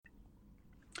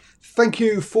Thank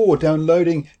you for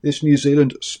downloading this New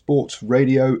Zealand Sports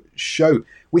Radio show.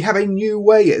 We have a new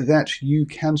way that you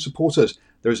can support us.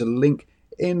 There is a link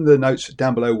in the notes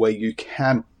down below where you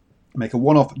can make a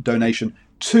one-off donation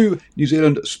to New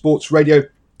Zealand Sports Radio.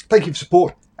 Thank you for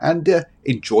support and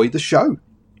enjoy the show.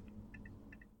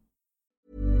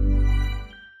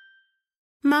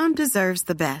 Mom deserves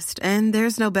the best, and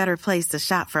there's no better place to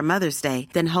shop for Mother's Day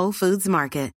than Whole Foods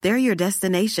Market. They're your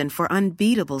destination for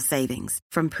unbeatable savings,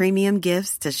 from premium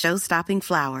gifts to show-stopping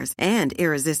flowers and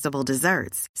irresistible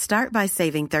desserts. Start by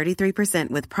saving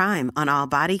 33% with Prime on all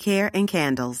body care and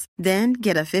candles. Then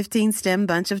get a 15-stem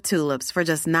bunch of tulips for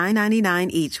just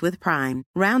 $9.99 each with Prime.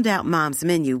 Round out Mom's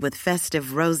menu with festive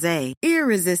rosé,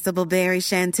 irresistible berry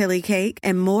chantilly cake,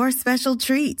 and more special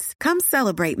treats. Come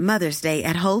celebrate Mother's Day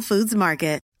at Whole Foods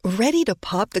Market. Ready to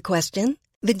pop the question?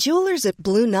 The jewelers at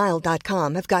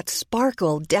BlueNile.com have got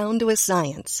sparkle down to a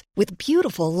science with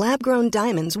beautiful lab-grown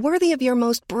diamonds worthy of your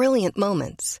most brilliant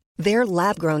moments. Their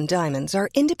lab-grown diamonds are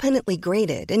independently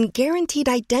graded and guaranteed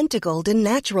identical to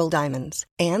natural diamonds,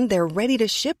 and they're ready to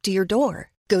ship to your door.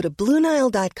 Go to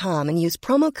BlueNile.com and use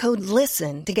promo code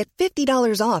LISTEN to get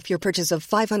 $50 off your purchase of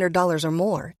 $500 or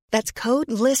more. That's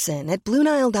code LISTEN at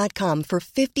BlueNile.com for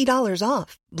 $50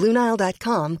 off.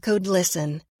 BlueNile.com, code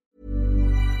LISTEN.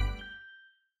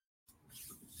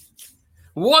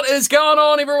 What is going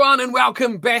on, everyone, and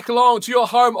welcome back along to your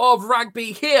home of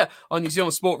rugby here on New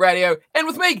Zealand Sport Radio. And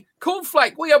with me,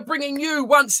 Cornflake, we are bringing you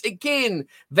once again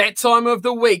that time of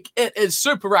the week. It is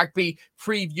Super Rugby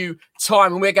preview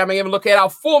time, and we're going to have a look at our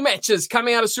four matches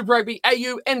coming out of Super Rugby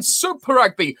AU and Super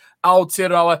Rugby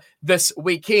Aotearoa this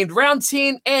weekend. Round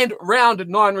 10 and round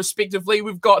 9, respectively.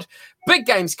 We've got big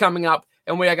games coming up,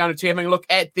 and we are going to be having a look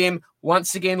at them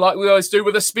once again, like we always do,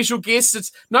 with a special guest.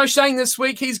 It's no Shane this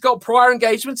week. He's got prior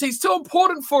engagements. He's too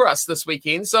important for us this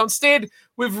weekend. So instead,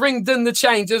 we've ringed in the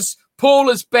changes. Paul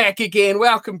is back again.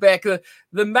 Welcome back. The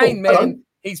main man, hello.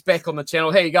 He's back on the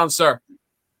channel. How you going, sir?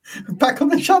 Back on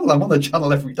the channel. I'm on the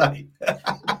channel every day.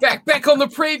 back on the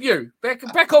preview.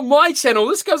 Back on my channel.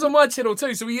 This goes on my channel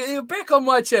too. So you're back on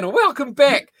my channel. Welcome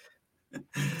back.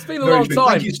 It's been a long time.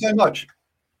 Thank you so much.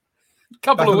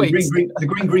 Couple of weeks. The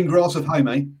green grass of home,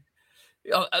 eh?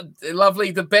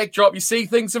 Lovely. The backdrop. You see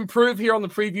things improve here on the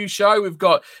preview show. We've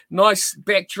got nice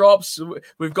backdrops.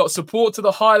 We've got support to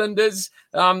the Highlanders.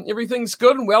 Everything's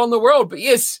good and well in the world. But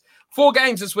yes, 4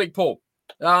 games this week, Paul.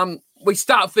 We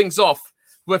start things off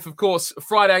with, of course,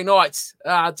 Friday nights,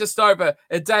 just over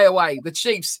a day away. The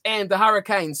Chiefs and the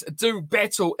Hurricanes do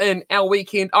battle in our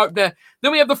weekend opener.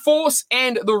 Then we have the Force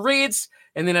and the Reds,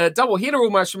 and then a double header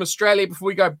almost from Australia before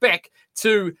we go back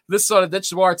to this side of the ditch.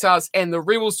 The Waratahs and the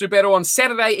Rebels do battle on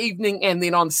Saturday evening, and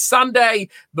then on Sunday,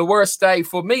 the worst day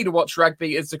for me to watch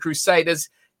rugby is the Crusaders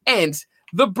and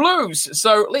the Blues.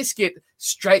 So let's get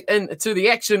straight into the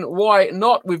action. Why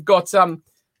not? We've got a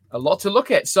lot to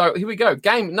look at. So here we go.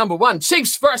 Game number 1,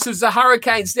 Chiefs versus the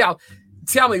Hurricanes. Now,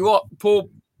 tell me what, Paul.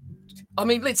 I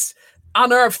mean, let's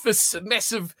unearth this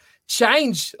massive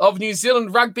change of New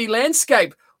Zealand rugby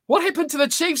landscape. What happened to the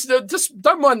Chiefs? Just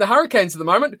don't mind the Hurricanes at the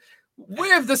moment.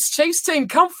 Where have this Chiefs team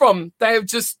come from? They have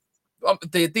just,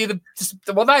 they are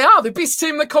the best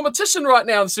team in the competition right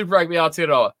now in Super Rugby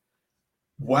Aotearoa.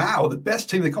 Wow, the best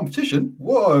team in the competition?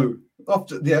 Whoa. I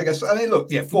guess, look,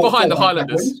 behind the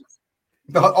Highlanders.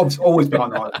 Always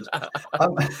behind the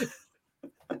Highlanders.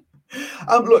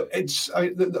 Look, it's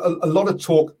a lot of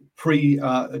talk during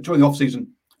the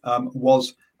off-season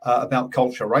was about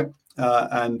culture, right?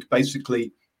 And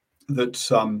basically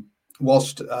that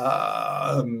whilst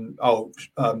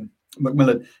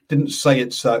McMillan didn't say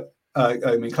it's,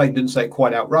 Clayton didn't say it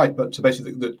quite outright, but so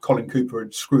basically that Colin Cooper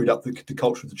had screwed up the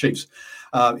culture of the Chiefs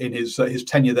in his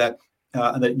tenure there,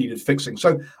 and that it needed fixing.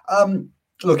 So,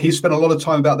 look, he's spent a lot of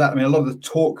time about that. I mean, a lot of the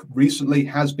talk recently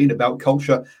has been about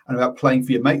culture and about playing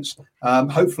for your mates.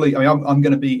 Hopefully, I'm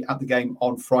going to be at the game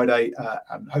on Friday,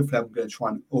 and hopefully I'm going to try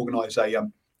and organise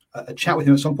a chat with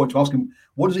him at some point to ask him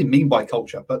what does he mean by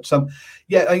culture. But I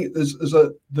think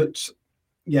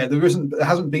there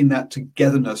hasn't been that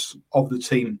togetherness of the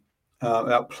team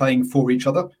about playing for each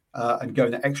other and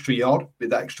going the extra yard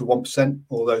with that extra 1%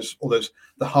 or those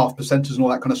the half percenters and all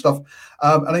that kind of stuff.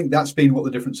 I think that's been what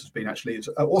the difference has been. Actually, is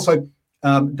also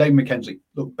Dave McKenzie,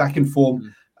 look, back in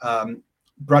form.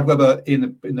 Brad Webber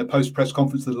in the post press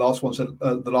conference, the last one said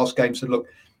the last game said, look,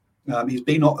 he's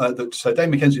been so Dave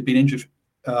McKenzie had been injured.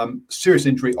 Serious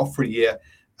injury, off for a year.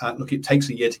 Look, it takes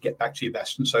a year to get back to your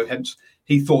best, and so hence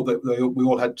he thought that we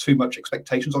all had too much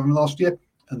expectations of him last year,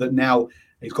 and that now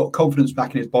he's got confidence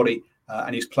back in his body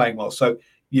and he's playing well. So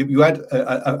you had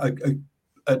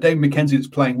a Dave McKenzie that's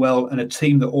playing well, and a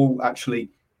team that all actually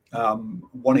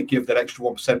want to give that extra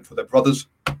 1% for their brothers.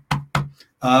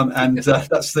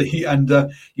 You end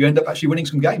up actually winning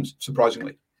some games,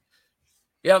 surprisingly.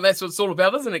 Yeah, and that's what it's all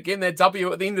about, isn't it? Again, that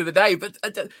W at the end of the day. But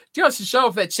just to show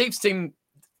off that Chiefs team,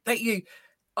 we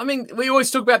always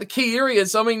talk about the key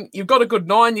areas. I mean, you've got a good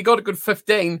 9, you've got a good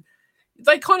 15.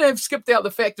 They kind of have skipped out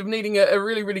the fact of needing a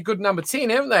really, really good number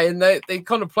 10, haven't they? And they're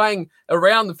kind of playing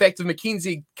around the fact of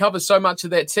McKenzie covers so much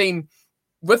of that team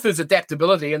with his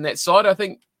adaptability in that side. I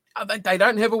think they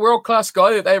don't have a world-class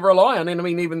guy that they rely on. And I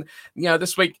mean, even,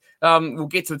 this week, we'll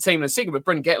get to the team in a second, but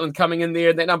Bryn Gatland coming in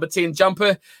there, that number 10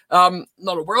 jumper, not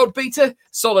a world beater,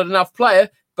 solid enough player,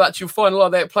 but you'll find a lot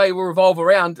of that play will revolve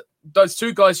around those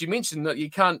two guys you mentioned. That you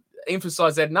can't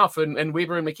emphasize that enough, and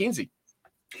Weber and McKenzie.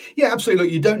 Yeah, absolutely.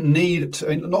 You don't need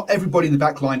to, not everybody in the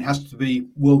back line has to be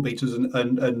world beaters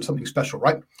and something special,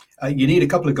 right? You need a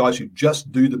couple of guys who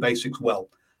just do the basics well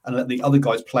and let the other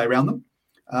guys play around them.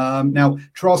 Now,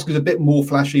 Trask is a bit more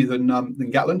flashy than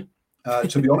Gatland,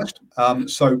 to be honest.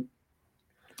 But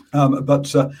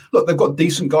look, they've got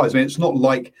decent guys. I mean, it's not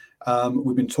like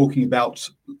we've been talking about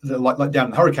like down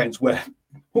in the Hurricanes where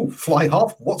fly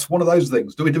half. What's one of those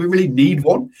things? Do we really need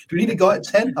one? Do we need a guy at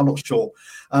 10? I'm not sure.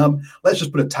 Let's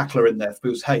just put a tackler in there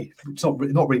because hey, it's not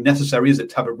really necessary, is it,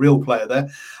 to have a real player there?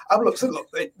 Look,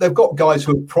 they've got guys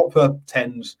who are proper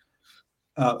 10s.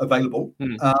 Available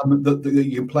that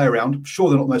you can play around. Sure,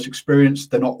 they're not the most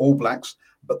experienced. They're not All Blacks,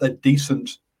 but they're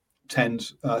decent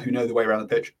 10s who know the way around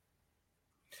the pitch.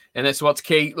 And that's what's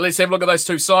key. Let's have a look at those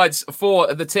two sides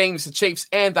for the teams, the Chiefs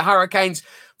and the Hurricanes,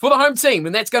 for the home team.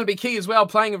 And that's going to be key as well,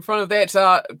 playing in front of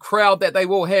that crowd that they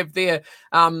will have there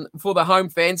for the home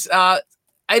fans.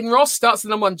 Aiden Ross starts the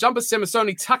number 1 jumper.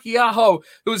 Samisoni Takiaho,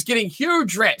 who is getting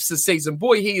huge raps this season.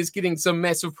 Boy, he is getting some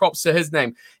massive props to his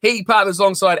name. He partners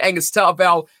alongside Angus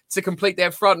Tarval to complete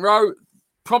that front row.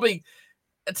 Probably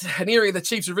it's an area the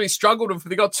Chiefs have really struggled with.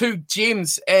 They've got 2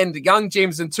 gems and young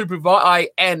gems in Tupu Vai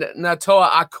and Natoa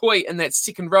Akoi in that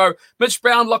second row. Mitch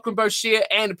Brown, Lachlan Boshier,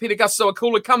 and Peter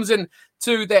Gusto-Akula comes in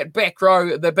to that back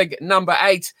row, the big number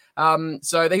 8.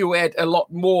 So they will add a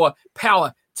lot more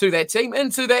power to that team.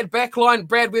 Into that back line,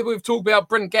 Brad Weber, we've talked about.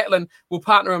 Bryn Gatland will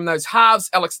partner in those halves.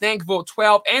 Alex Nankivore,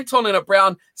 12. Anton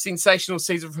Linnett-Brown, sensational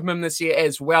season from him this year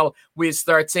as well. Where's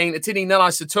 13? Atini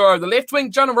Nanai-Saturo, the left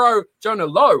wing. Jonah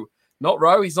Lowe, not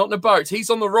Rowe, he's not in a boat. He's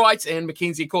on the right. And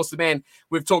McKenzie, of course, the man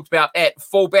we've talked about at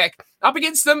fullback. Up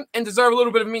against them, and deserve a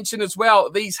little bit of mention as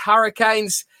well, these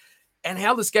Hurricanes. And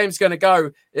how this game's going to go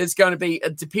is going to be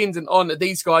dependent on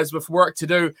these guys with work to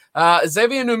do.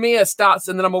 Xavier Numia starts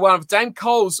in the number 1 with Dame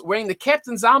Coles wearing the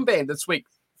captain's armband this week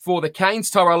for the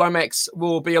Canes. Tyrell Lomax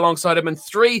will be alongside him in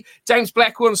 3. James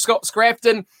Blackwell and Scott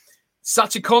Scrafton.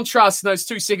 Such a contrast in those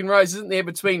 2 second rows, isn't there,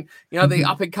 between the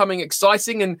up-and-coming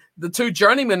exciting and the 2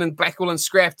 journeymen in Blackwell and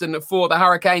Scrafton for the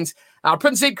Hurricanes.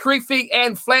 Prince Ed Karifi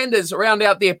and Flanders round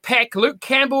out their pack. Luke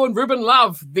Campbell and Ruben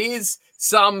Love. There's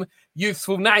some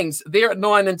youthful names there at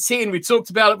 9 and 10. We talked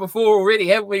about it before already,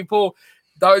 haven't we, Paul?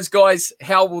 Those guys,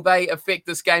 how will they affect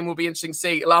this game will be interesting to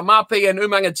see. Lamapi and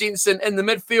Umanga Jensen in the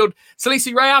midfield.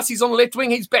 Salisi Reyes, he's on the left wing.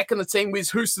 He's back in the team.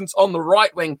 Wes Houston's on the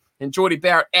right wing. And Geordie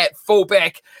Barrett at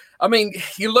fullback. I mean,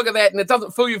 you look at that and it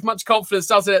doesn't fill you with much confidence,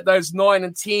 does it, at those 9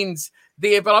 and 10s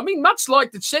there? But I mean, much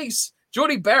like the Chiefs,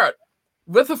 Geordie Barrett,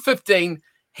 with a 15,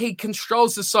 he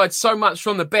controls the side so much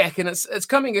from the back, and it's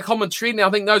coming a common trend now.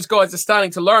 I think those guys are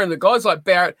starting to learn, the guys like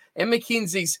Barrett and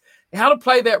McKenzie's, how to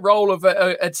play that role of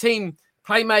a team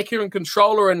playmaker and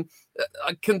controller and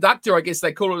a conductor, I guess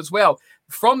they call it as well,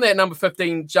 from that number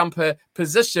 15 jumper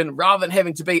position, rather than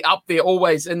having to be up there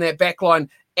always in that back line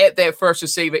at that first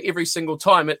receiver every single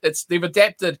time. They've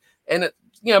adapted and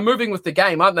moving with the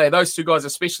game, aren't they? Those 2 guys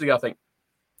especially, I think.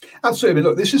 Absolutely.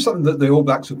 Look, this is something that the All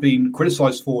Blacks have been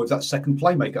criticised for, is that second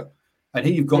playmaker. And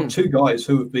here you've got 2 guys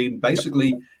who have been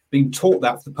basically being taught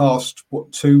that for the past,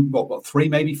 3,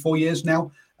 maybe 4 years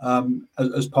now,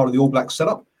 as part of the All Blacks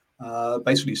setup,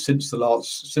 basically since the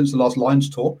last Lions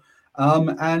tour.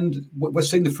 And we're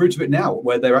seeing the fruit of it now,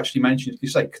 where they're actually managing, you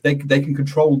say, they can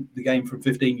control the game from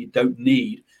 15. You don't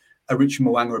need a Richie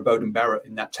Mo'unga or Beauden Barrett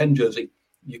in that 10 jersey.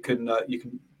 You can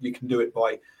do it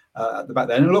by at the back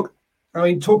there. And look, I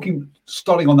mean,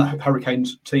 starting on that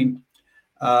Hurricanes team,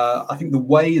 I think the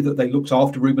way that they looked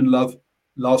after Ruben Love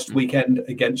last weekend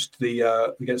against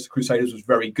the Crusaders was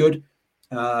very good.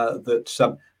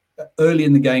 Early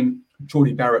in the game,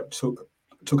 Geordie Barrett took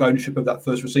ownership of that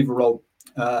first receiver role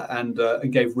and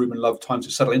gave Ruben Love time to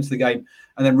settle into the game.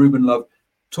 And then Ruben Love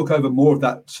took over more of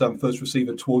that first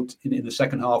receiver in the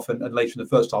second half and later in the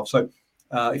first half. So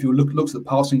if you look at the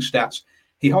passing stats,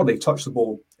 he hardly touched the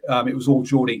ball. It was all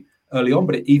Geordie early on,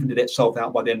 but it evened itself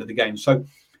out by the end of the game. So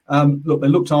Look, they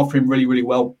looked after him really, really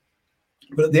well.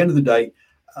 But at the end of the day,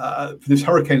 for this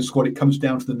Hurricane squad, it comes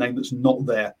down to the name that's not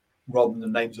there rather than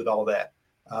the names that are there.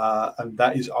 And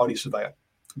that is Ardie Savea.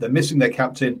 They're missing their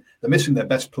captain. They're missing their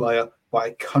best player by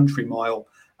a country mile.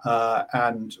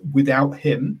 And without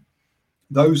him,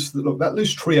 that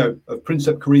loose trio of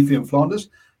Prinsep, Karifi and Flanders,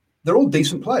 they're all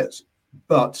decent players.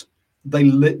 But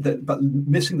but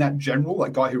missing that general,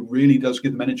 that guy who really does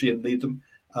give them energy and lead them,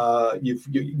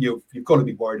 you've got to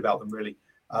be worried about them, really.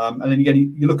 And then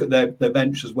again, you look at their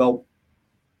bench as well.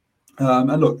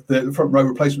 And look, the front row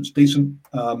replacement's decent,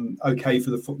 okay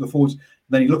for the forwards. And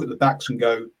then you look at the backs and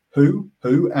go, who?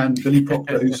 And Billy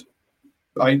Proctor,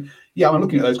 I'm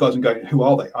looking at those guys and going, who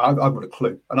are they? I've got a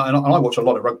clue. And I watch a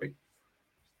lot of rugby.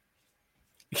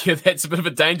 Yeah, that's a bit of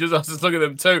a dangerous. I was just looking at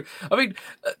them too. I mean,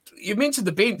 you mentioned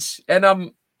the bench, and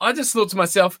I just thought to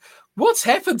myself, what's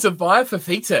happened to Vaea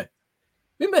Fifita?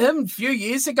 Remember him a few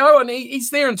years ago, and he's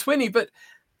there in 20, but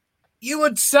you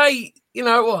would say,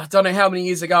 I don't know how many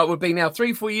years ago it would be now,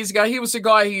 3-4 years ago, he was a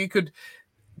guy who you could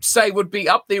say would be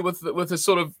up there with the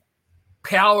sort of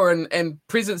power and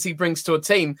presence he brings to a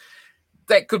team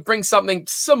that could bring something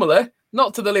similar,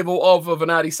 not to the level of an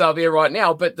Ardie Savea right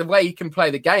now, but the way he can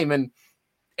play the game and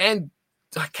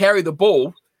carry the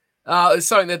ball is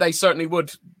something that they certainly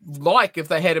would like if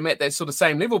they had him at that sort of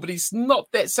same level. But he's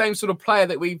not that same sort of player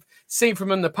that we've seen from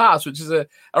him in the past, which is a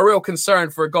real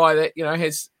concern for a guy that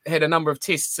has had a number of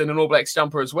tests in an All Blacks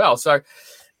jumper as well. So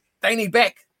they need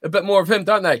back a bit more of him,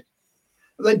 don't they?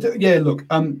 They do. Yeah, look,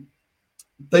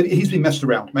 he's been messed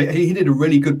around. He did a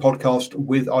really good podcast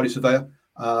with Ardie Savea.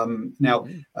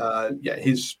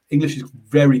 His English is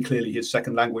very clearly his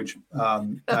second language,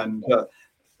 and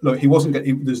look, he wasn't.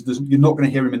 You're not going to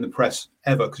hear him in the press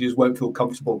ever because he just won't feel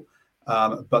comfortable.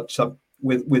 But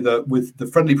with the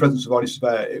friendly presence of Ardie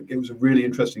Savea, it was a really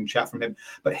interesting chat from him.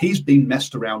 But he's been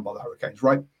messed around by the Hurricanes,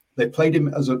 right? They played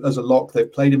him as a lock.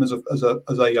 They've played him as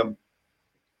a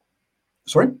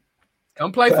sorry.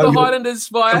 Come play for the Highlanders,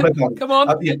 Vaea. Come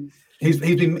on. He's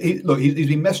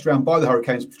been messed around by the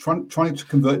Hurricanes, trying to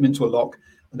convert him into a lock,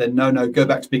 and then no, go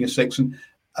back to being a six, and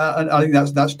I think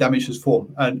that's damaged his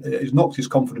form and it's knocked his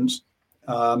confidence.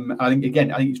 I think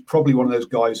he's probably one of those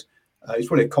guys. He's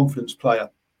probably a confidence player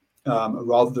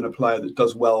rather than a player that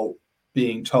does well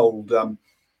being told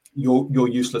you're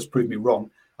useless, prove me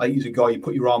wrong. I think he's a guy you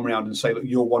put your arm around and say, look,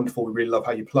 you're wonderful, we really love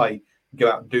how you play,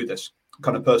 go out and do this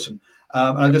kind of person.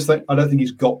 And I don't think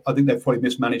I think they've probably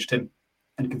mismanaged him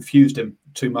and confused him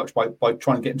too much by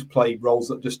trying to get him to play roles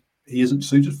that just he isn't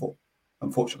suited for,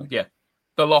 unfortunately. Yeah.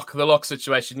 The lock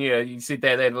situation, yeah, you said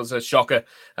that was a shocker.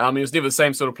 He was never the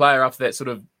same sort of player after that sort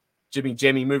of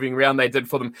jimmy moving around they did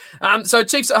for them. So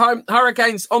Chiefs at home,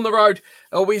 Hurricanes on the road.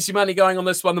 Where's your money going on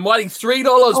this one? The mighty $3,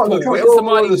 Paul. Where's the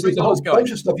mighty $3 there's a whole going?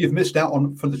 bunch of stuff you've missed out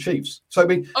on for the Chiefs. So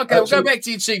we'll go back to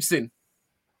your Chiefs then.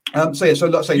 So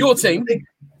let's say your team.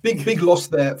 Big loss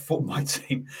there for my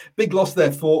team. Big loss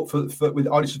there for with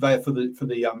Ardie Savea for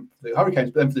the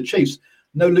Hurricanes, but then for the Chiefs,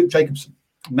 no Luke Jacobson.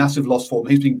 Massive loss for them.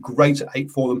 He's been great at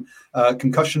 8 for them.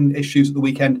 Concussion issues at the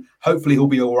weekend. Hopefully he'll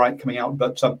be all right coming out.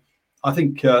 But I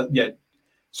think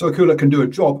Soakula can do a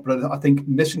job. But I think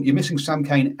you're missing Sam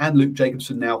Cane and Luke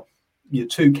Jacobson now. Your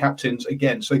two captains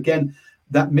again. So again,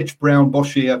 that Mitch Brown,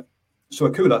 Boshier,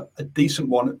 Soakula, a decent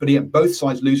one. But again, both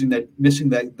sides missing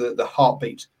the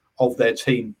heartbeat of their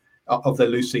team, of their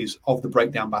Lucies, of the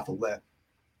breakdown battle there,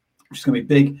 which is going to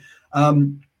be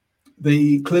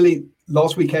big. Clearly.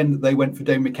 Last weekend, they went for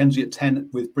Damian McKenzie at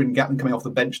 10 with Bryn Gatland coming off the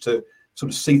bench to sort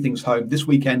of see things home. This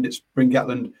weekend, it's Bryn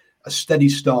Gatland, a steady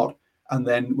start, and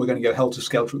then we're going to go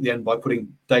helter-skelter at the end by putting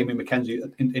Damian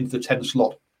McKenzie into the 10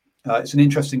 slot. It's an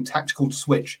interesting tactical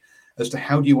switch as to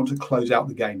how do you want to close out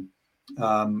the game.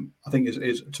 I think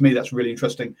is to me, that's really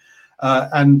interesting.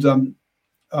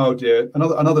 Oh dear,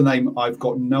 another name I've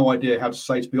got no idea how to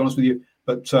say, to be honest with you,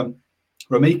 but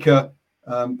Ramika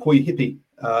Poihipi.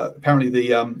 Apparently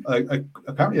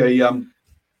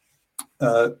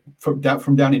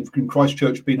from down in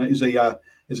Christchurch, is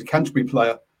a Canterbury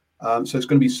player. So it's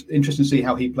going to be interesting to see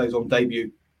how he plays on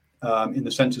debut in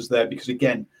the centres there, because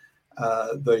again,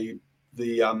 coming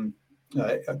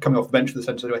off the bench for the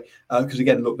centres anyway. Because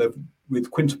again, look, they've with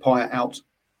Quinta Paya out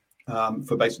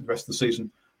for basically the rest of the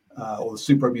season or the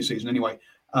Super Rugby season anyway.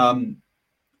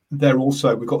 They're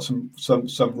also we've got some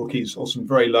rookies or some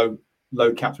very low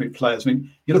captaincy players. I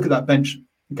mean, you look at that bench,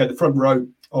 okay, the front row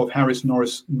of Harris,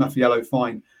 Norris, Maffiello,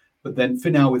 fine. But then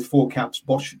Finau with 4 caps,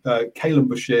 Kalen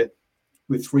Bashir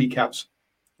with 3 caps,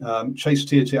 Chase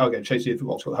Tier for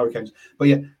the Hurricanes. But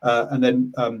yeah, and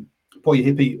then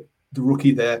Poihipi, the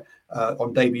rookie there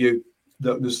on debut,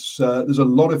 there's a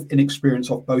lot of inexperience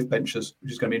off both benches,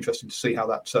 which is going to be interesting to see how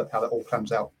that all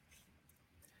plans out.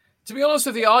 To be honest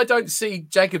with you, I don't see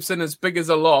Jacobson as big as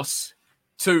a loss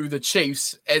to the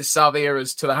Chiefs as Savia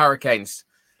is to the Hurricanes.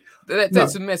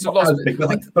 That's a massive loss. Big, I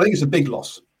think it's a big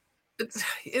loss.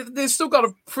 They've still got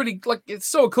a pretty, it's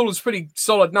still cool. It's pretty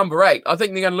solid number 8. I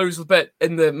think they're going to lose a bit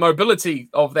in the mobility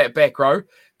of that back row.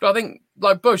 But I think,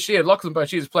 like Boshier, Lachlan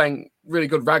Boshier is playing really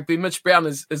good rugby. Mitch Brown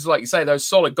is, like you say, those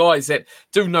solid guys that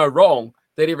do no wrong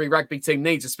that every rugby team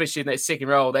needs, especially in that second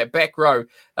row or that back row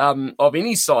of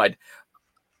any side.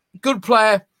 Good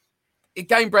player, a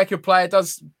game breaker player,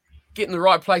 does get in the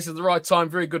right place at the right time.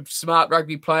 Very good, smart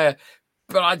rugby player.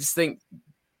 But I just think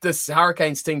this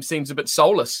Hurricanes team seems a bit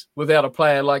soulless without a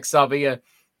player like Savia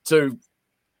to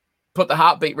put the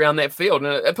heartbeat around that field.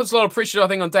 And it puts a lot of pressure, I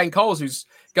think, on Dan Coles, who's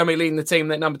going to be leading the team,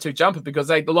 that number 2 jumper, because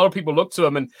a lot of people look to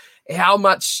him and how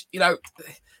much,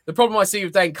 the problem I see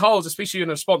with Dan Coles, especially in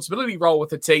a responsibility role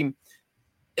with the team,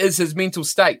 is his mental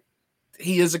state.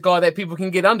 He is a guy that people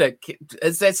can get under.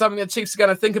 Is that something the Chiefs are going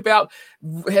to think about?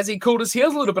 Has he cooled his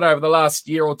heels a little bit over the last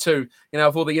year or two,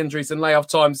 with all the injuries and layoff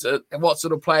times? What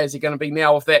sort of player is he going to be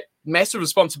now with that massive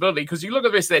responsibility? Because you look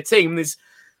at the rest of that team, there's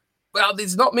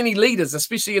not many leaders,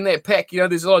 especially in that pack.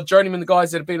 There's a lot of journeyman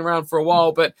guys that have been around for a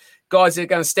while, but guys that are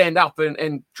going to stand up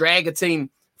and drag a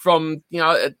team from,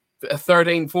 a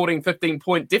 13, 14,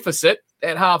 15-point deficit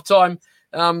at halftime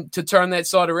to turn that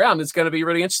side around. It's going to be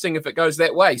really interesting if it goes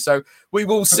that way. So we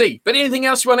will see. But anything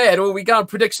else you want to add, or are we going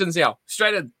predictions now?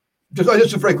 Straight in.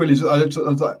 Just very quickly,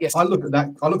 Yes. I look at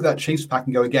that Chiefs pack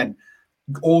and go again.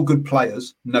 All good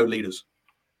players, no leaders.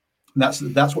 And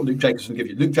that's what Luke Jacobson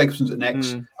gives you. Luke Jacobson's an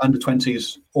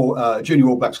under-20s or junior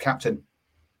All Blacks captain,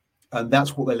 and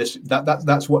that's what they're listing.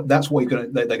 That's what they're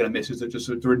going to miss. Is that just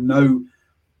there are no.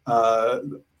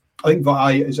 I think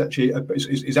Vi is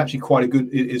actually quite a good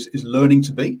is learning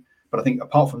to be, but I think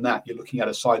apart from that, you're looking at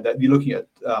a side that you're looking at.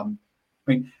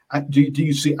 Do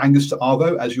you see Angus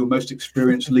Arvo as your most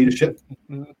experienced leadership?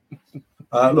 Look,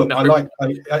 no. I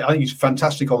think he's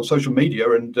fantastic on social media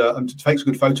and takes a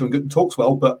good photo and talks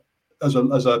well, but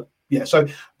so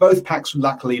both packs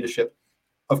lack leadership.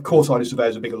 Of course, Ida Surveyor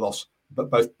is a bigger loss,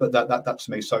 but that's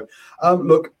me. So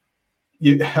look,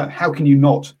 how can you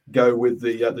not go with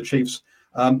the Chiefs?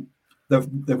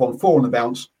 They've won 4 on the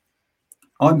bounce.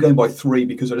 I'm going by 3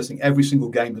 because I just think every single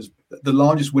game has the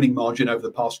largest winning margin over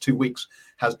the past 2 weeks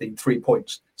has been 3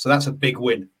 points. So that's a big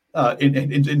win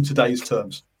in today's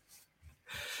terms.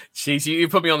 Jeez, you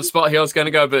put me on the spot here. I was going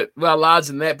to go a bit larger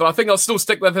than that, but I think I'll still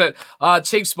stick with it.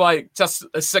 Chiefs by just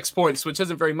 6 points, which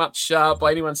isn't very much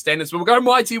by anyone's standards. But we'll go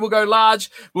mighty, we'll go large,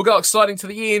 we'll go exciting to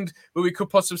the end, where we could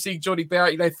possibly see Jordie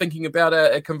Barrett, thinking about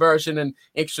a conversion and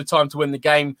extra time to win the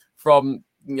game from,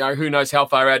 who knows how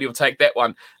far out he'll take that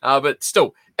one. But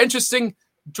still, interesting.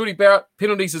 Jordie Barrett,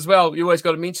 penalties as well. You always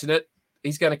got to mention it.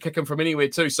 He's going to kick him from anywhere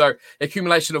too. So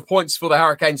accumulation of points for the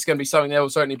Hurricanes is going to be something that will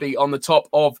certainly be on the top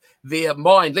of their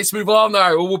mind. Let's move on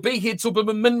though. We'll be here till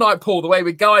midnight, Paul, the way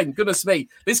we're going. Goodness me.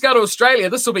 Let's go to Australia.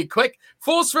 This will be quick.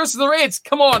 Force versus the Reds.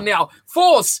 Come on now.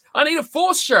 Force. I need a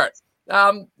Force shirt.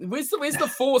 Where's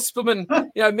the Force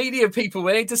media people?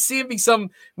 We need to send me some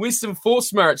Western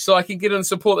Force merch so I can get in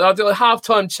support. I'll do a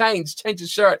halftime change the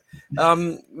shirt,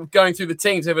 going through the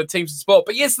teams, have a teams to support.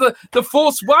 But yes, the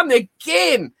Force won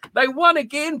again. They won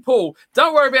again, Paul.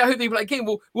 Don't worry about who they play again.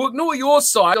 We'll ignore your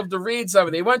side of the Reds over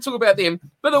there. Won't talk about them.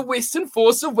 But the Western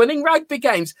Force are winning rugby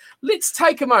games. Let's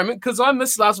take a moment, because I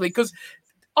missed last week, because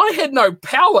I had no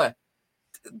power.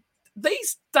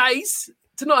 These days,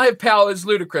 to not have power is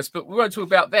ludicrous, but we won't talk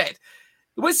about that.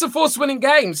 The Western Force winning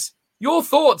games. Your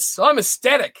thoughts? I'm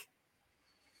ecstatic.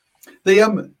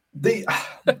 I'm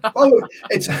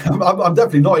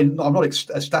definitely not. I'm not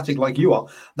ecstatic like you are.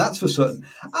 That's for certain.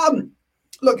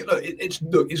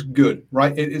 It's good,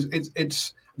 right?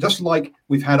 It's just like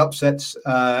we've had upsets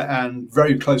and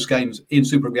very close games in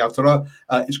Super Rugby Aotearoa.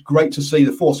 It's great to see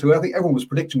the Force, who I think everyone was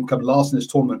predicting would come last in this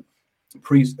tournament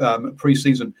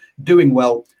pre-season, doing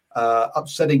well.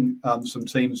 Upsetting some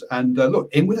teams and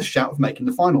in with a shout of making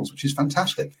the finals, which is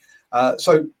fantastic.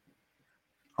 So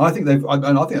I think they've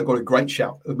got a great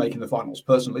shout of making the finals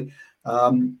personally.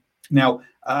 Now,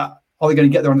 are they going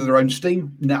to get there under their own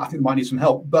steam? Now, I think they might need some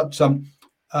help, but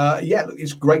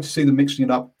it's great to see them mixing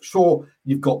it up. Sure,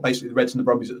 you've got basically the Reds and the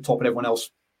Brumbies at the top, and everyone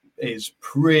else is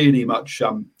pretty much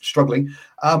struggling.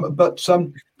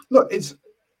 It's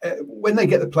when they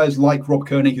get the players like Rob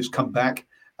Kearney, who's come back.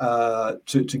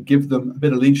 To give them a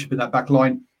bit of leadership in that back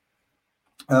line.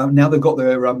 Now they've got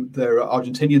their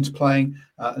Argentinians playing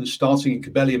and starting in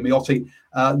Cabelli and Miotti.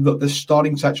 They're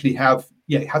starting to actually have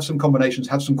some combinations,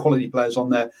 have some quality players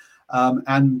on there.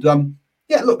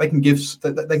 yeah, look, they can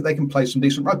they can play some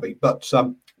decent rugby, but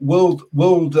world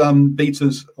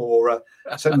beaters or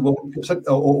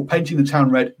painting the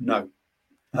town red, no.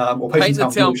 Or paint the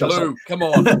town blue. Come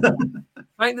on,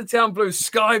 paint the town blue,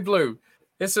 sky blue.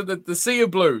 That's the sea of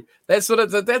blue. That's what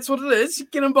it is. You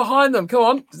get them behind them. Come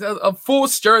on, a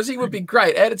Force jersey would be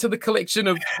great. Add it to the collection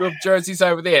of jerseys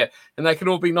over there, and they can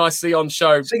all be nicely on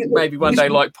show. Maybe one day,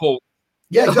 like Paul.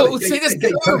 Yeah, exactly.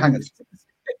 Get coat hangers.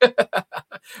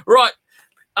 Right.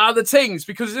 The teams,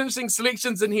 because there's interesting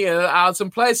selections in here.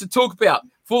 Some players to talk about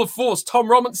for the Force. Tom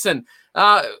Robinson,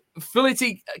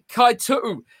 Fileti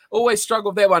Kaitu'u, always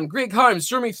struggled with that one. Greg Holmes,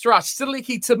 Jeremy Thrush,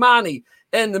 Siliki Tamani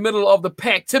in the middle of the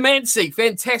pack. Tamansi,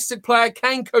 fantastic player.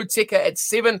 Kane Koteka at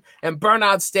 7, and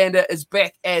Bernard Stander is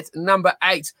back at number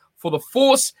 8 for the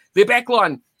Force. Their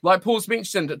backline, like Paul's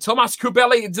mentioned, Thomas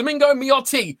Kubeli, Domingo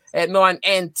Miotti at 9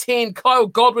 and 10. Kyle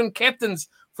Godwin, captains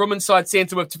from inside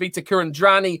centre with Tavita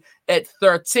Kurandrani at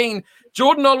 13.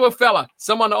 Jordan Oluwafela,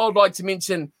 someone I would like to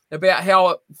mention about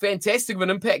how fantastic of an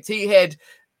impact he had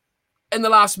in the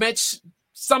last match.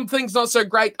 Some things not so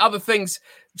great, other things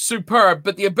superb,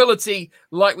 but the ability,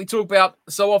 like we talk about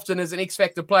so often as an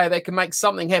X-Factor player, that can make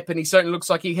something happen. He certainly looks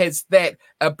like he has that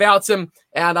about him.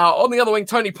 And on the other wing,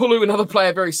 Tony Pulu, another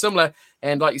player very similar.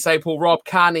 And like you say, Paul, Rob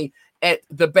Carney at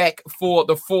the back for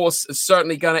the Force is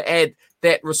certainly going to add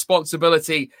that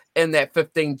responsibility in that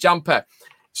 15 jumper.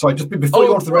 Sorry, just before you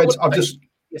go on to the Reds, I've just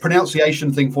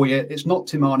pronunciation thing for you. It's not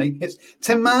Timani, it's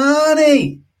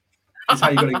Timani. That's how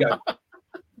you got to go.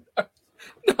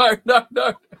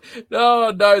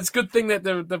 No. It's a good thing that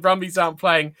the Brumbies aren't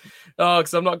playing. Oh,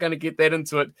 because I'm not going to get that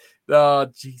into it. Oh,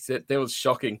 geez, that was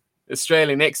shocking.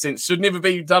 Australian accents should never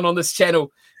be done on this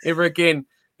channel ever again.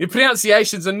 Your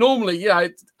pronunciations are normally,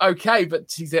 okay, but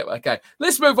geez, okay.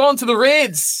 Let's move on to the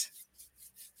Reds.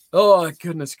 Oh,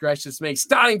 goodness gracious me.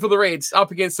 Starting for the Reds,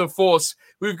 up against the Force,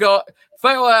 we've got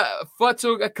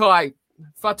Fatuakai.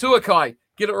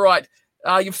 Get it right.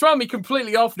 You've thrown me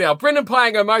completely off now. Brendan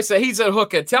Paenga-Amosa, he's at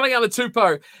hooker. Taliana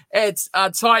Tupou at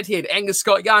tight head. Angus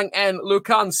Scott-Young and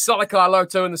Lukan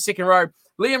Salakai-Loto in the second row.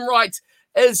 Liam Wright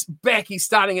is back. He's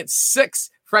starting at 6.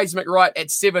 Fraser McWright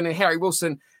at 7. And Harry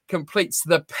Wilson completes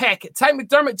the pack. Tate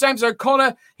McDermott, James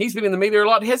O'Connor. He's been in the media a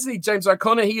lot, hasn't he, James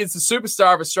O'Connor? He is the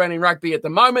superstar of Australian rugby at the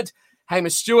moment.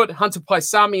 Hamish Stewart, Hunter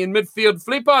Paisami in midfield.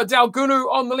 Filippo Dalgunu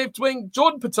on the left wing.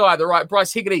 Jordan Patai, the right.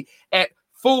 Bryce Hegarty at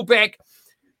fullback.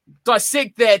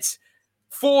 Dissect that.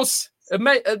 Force, a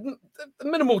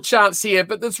minimal chance here,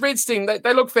 but this Reds team,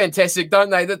 they look fantastic, don't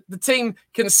they? The team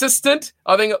consistent.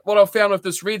 I think what I've found with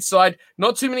this Red side,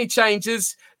 not too many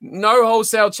changes, no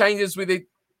wholesale changes where they're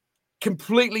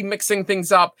completely mixing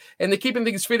things up, and they're keeping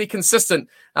things fairly consistent,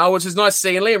 which is nice to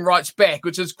see. And Liam Wright's back,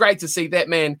 which is great to see that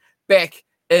man back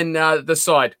in the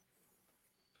side.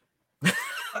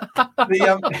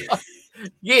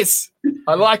 Yes,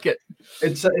 I like it.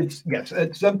 Look,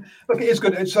 it's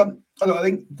good. I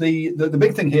think the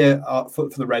big thing here for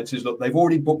the Reds is, look, they've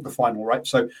already booked the final, right?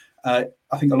 So I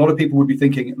think a lot of people would be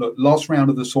thinking, look, last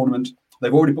round of the tournament,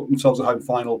 they've already booked themselves a home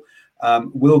final.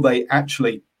 Will they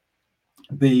actually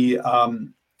be? Will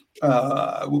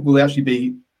they actually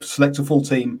be select a full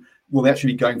team? Will they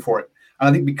actually be going for it? And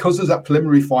I think because there's that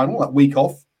preliminary final, that week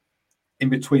off in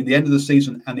between the end of the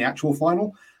season and the actual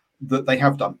final, that they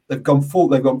have done. They've gone full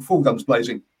guns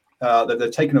blazing.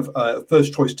 They've taken a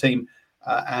first choice team,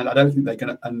 and I don't think they're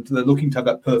going to. And they're looking to have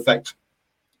that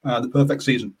the perfect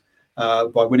season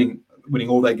by winning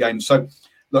all their games. So,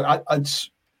 look,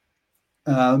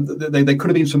 they could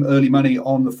have been some early money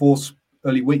on the Force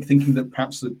early week, thinking that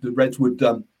perhaps the Reds would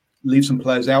leave some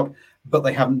players out, but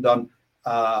they haven't done.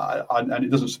 And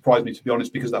it doesn't surprise me, to be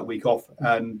honest, because of that week off.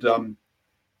 And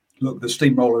look, the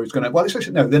steamroller is going to. Well,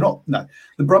 actually, no, they're not. No,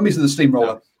 the Brumbies are the steamroller.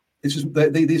 No. It's just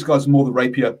these guys are more the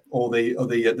Rapier or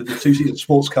the two-seater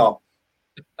sports car,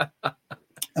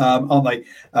 aren't they?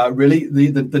 Really,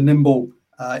 the nimble,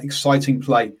 exciting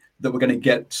play that we're going to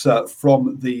get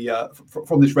from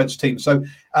this Reds team. So,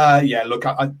 look,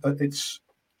 it's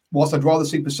whilst I'd rather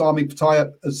see Paisami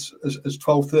Pattaya as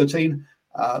 12-13.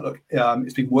 Look,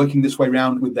 it's been working this way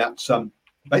around with that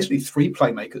basically 3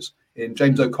 playmakers in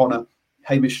James O'Connor,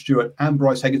 Hamish Stewart, and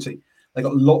Bryce Hegarty. They've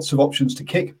got lots of options to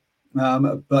kick.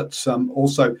 But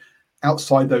also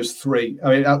outside those 3, I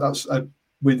mean, that's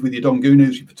with your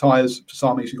Dongunus, your Patayas,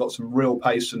 Pasamis, you've got some real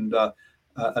pace and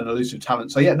elusive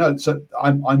talent. So so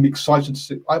I'm excited to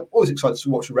see. I'm always excited to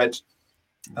watch the Reds,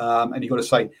 and you've got to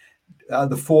say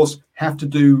the Force have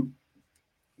to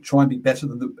try and be better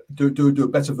than do a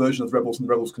better version of the Rebels than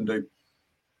the Rebels can do,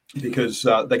 because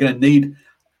they're going to need.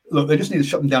 Look, they just need to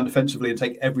shut them down defensively and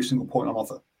take every single point on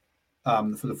offer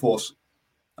for the Force,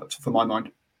 for my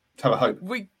mind. have a hope.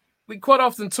 We quite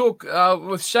often talk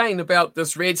with Shane about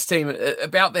this Reds team,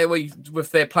 about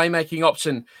with their playmaking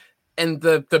option and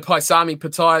the Paisami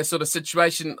Pattaya sort of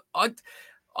situation.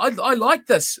 I like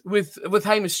this with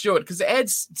Hamish Stewart because it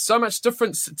adds so much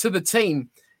difference to the team.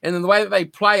 And in the way that they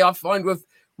play, I find with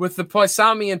the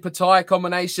Paisami and Pattaya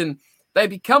combination, they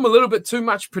become a little bit too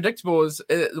much predictable as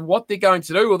what they're going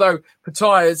to do. Although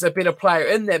Pattaya is a better player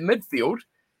in that midfield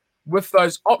with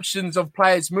those options of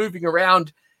players moving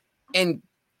around and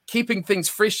keeping things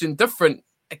fresh and different,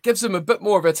 it gives them a bit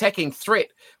more of an attacking threat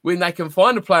when they can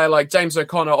find a player like James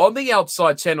O'Connor on the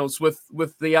outside channels with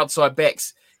the outside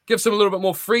backs. Gives him a little bit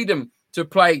more freedom to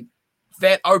play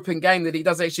that open game that he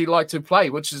does actually like to play,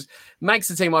 which makes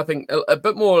the team, I think, a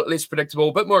bit more less predictable,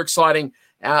 a bit more exciting,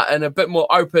 and a bit more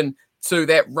open to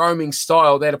that roaming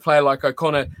style that a player like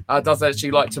O'Connor does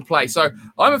actually like to play. So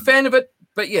I'm a fan of it,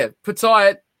 but yeah,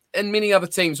 Pattaya and many other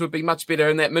teams would be much better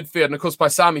in that midfield. And of course,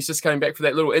 Paisami's just coming back for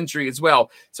that little injury as well.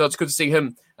 So it's good to see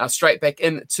him straight back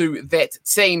into that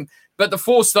team. But the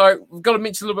Force, though, we've got to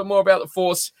mention a little bit more about the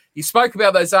Force. You spoke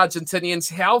about those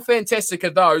Argentinians. How fantastic are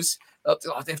those?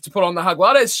 I'd have to put on the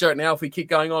Jaguares shirt now if we keep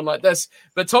going on like this.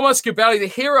 But Thomas Cubelli, the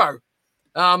hero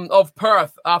of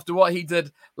Perth, after what he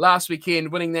did last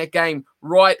weekend, winning that game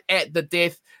right at the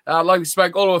death. Like we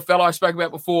spoke, all of the fellow I spoke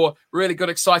about before, really good,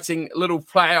 exciting little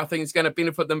player. I think it's going to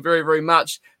benefit them very, very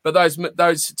much. But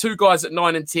those two guys at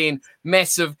 9 and 10,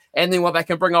 massive. And then what they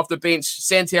can bring off the bench,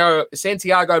 Santiago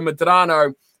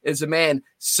Medrano is a man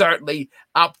certainly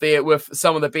up there with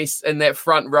some of the best in that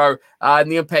front row.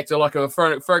 And the impact of like a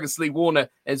Fergus Lee Warner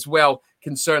as well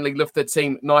can certainly lift the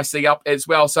team nicely up as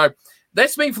well. So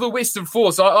that's me for the Western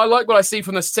Force. I like what I see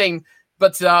from this team.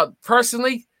 But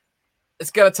personally,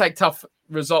 it's going to take tough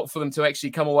result for them to actually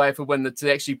come away with a win,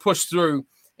 to actually push through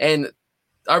and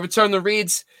overturn the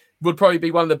Reds would probably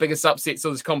be one of the biggest upsets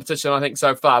of this competition, I think,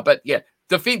 so far. But yeah,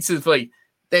 defensively,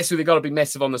 that's where they've got to be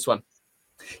massive on this one.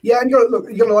 Yeah, and you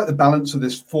got to like the balance of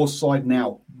this Force side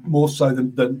now, more so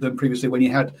than previously when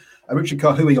you had Richard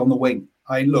Kahui on the wing.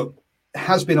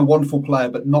 Has been a wonderful player,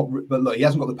 but look, he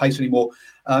hasn't got the pace anymore.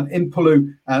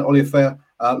 Impulu and Oliveira,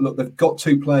 look, they've got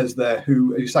two players there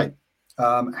who, as you say,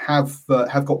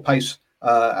 have got pace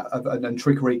and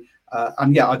trickery,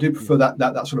 and yeah, I do prefer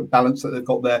that sort of balance that they've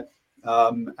got there,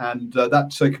 and that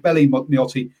Cubelli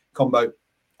Miotti combo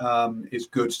is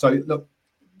good. So look,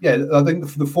 yeah, I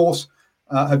think the Force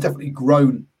have definitely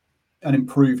grown and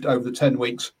improved over the 10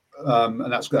 weeks,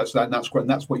 and that's great. And that's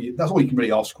all you can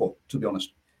really ask for, to be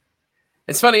honest.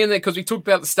 It's funny, isn't it? Because we talked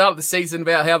about at the start of the season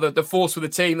about how the Force were the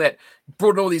team that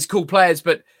brought in all these cool players,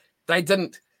 but they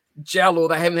didn't gel or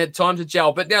they haven't had time to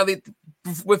gel. But now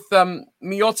with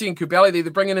Miotti and Cubelli,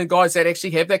 they're bringing in guys that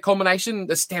actually have that combination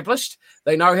established.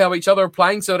 They know how each other are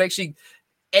playing, so it actually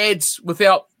adds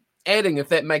without adding, if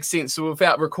that makes sense, so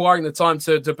without requiring the time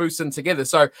to boost them together.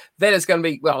 So that is going to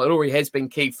be, well, it already has been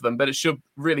key for them, but it should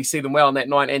really see them well in that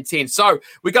 9 and 10. So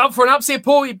we go up for an upset,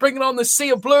 Paul. You're bringing on the Sea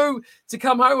of Blue to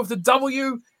come home with the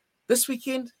W this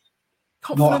weekend?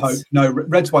 Confidence? Not hope. No,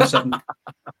 Reds by 7.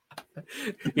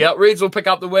 Yeah, Reds will pick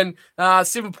up the win.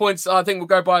 7 points, I think we'll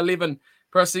go by 11.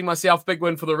 Personally, myself, big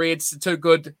win for the Reds. Too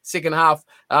good. Second half,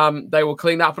 they will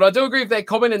clean up. But I do agree with that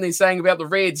comment in there saying about the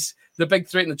Reds, the big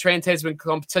threat in the Trans-Tasman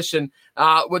competition,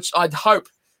 which I hope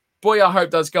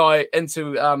does go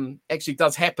into, actually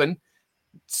does happen,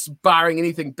 barring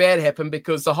anything bad happen,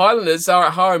 because the Highlanders are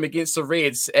at home against the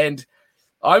Reds, and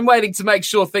I'm waiting to make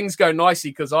sure things go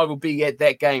nicely because I will be at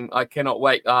that game. I cannot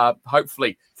wait.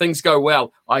 Hopefully, things go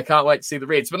well. I can't wait to see the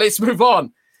Reds. But let's move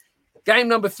on. Game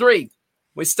number 3.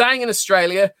 We're staying in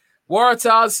Australia.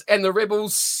 Waratahs and the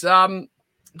Rebels. So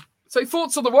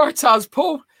thoughts on the Waratahs,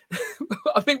 Paul?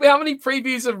 I think how many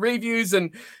previews and reviews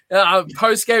and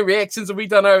post-game reactions have we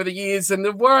done over the years? And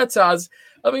the Waratahs,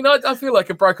 I mean, I feel like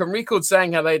a broken record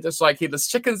saying how they're just like headless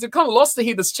chickens. They've kind of lost the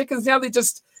headless chickens now. They've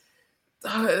just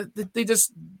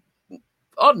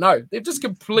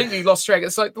completely lost track.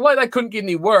 It's like they couldn't get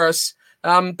any worse,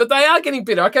 but they are getting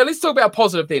better. Okay, let's talk about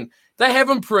positive then. They have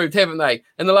improved, haven't they,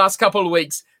 in the last couple of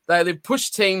weeks? They've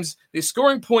pushed teams. They're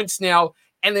scoring points now.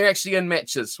 And they're actually in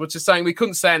matches, which is saying we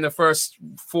couldn't say in the first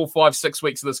 4, 5, 6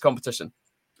 weeks of this competition.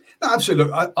 No,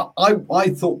 absolutely. Look, I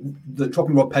thought that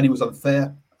dropping Rod Penny was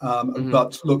unfair,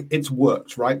 but look, it's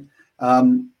worked, right?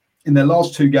 In their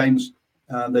last 2 games,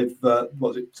 they've I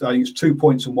think it's 2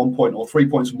 points and 1 point, or 3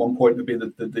 points and 1 point would be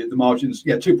the margins.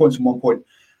 Yeah, 2 points and 1 point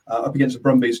up against the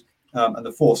Brumbies and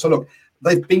the Force. So look,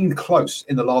 they've been close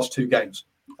in the last 2 games,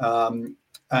 and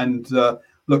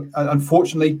look,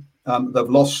 unfortunately, they've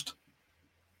lost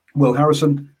Will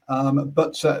Harrison,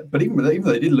 but even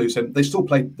though they did lose him, they still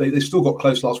played. They still got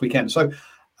close last weekend. So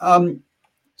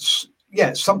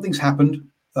something's happened.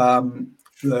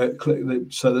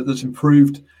 So that there's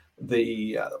improved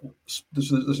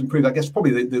there's improved, I guess,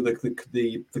 probably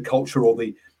the culture, or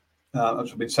the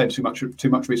I've been saying too much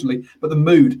recently, but the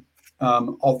mood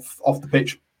off the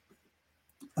pitch.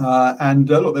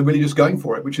 Look, they're really just going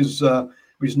for it, which is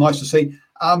nice to see.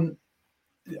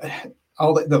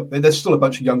 There's still a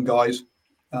bunch of young guys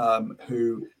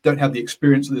who don't have the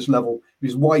experience at this level, which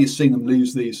is why you're seeing them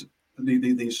lose these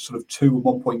sort of 2 and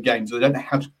 1 point games. They don't know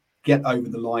how to get over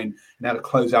the line and how to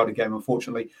close out a game,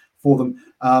 unfortunately, for them.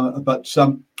 It's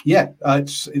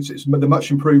they're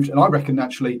much improved, and I reckon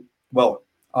actually, well,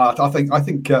 I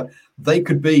think they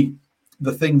could be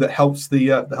the thing that helps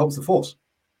the Force.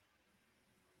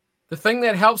 The thing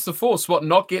that helps the Force, what,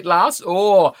 not get last?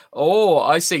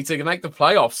 I see, to make the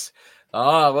playoffs.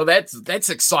 Well, that's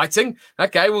exciting.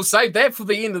 Okay, we'll save that for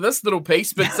the end of this little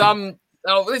piece. But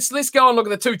let's go and look at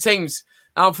the two teams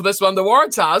for this one. The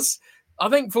Waratahs, I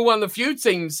think, for one of the few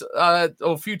teams,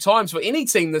 or few times for any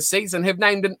team this season, have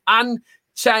named an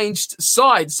unchanged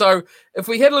side. So if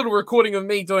we had a little recording of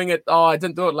me doing it, I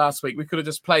didn't do it last week, we could have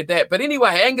just played that. But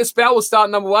anyway, Angus Bell will start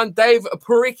number 1. Dave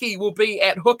Parecki will be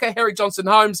at hooker. Harry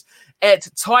Johnson-Holmes at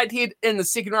tight head in the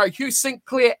second row. Hugh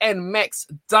Sinclair and Max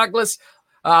Douglas.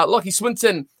 Lockie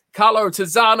Swinton, Carlo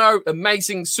Tizzano,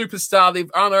 amazing superstar.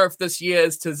 They've unearthed this year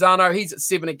is Tizzano. He's at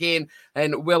 7 again.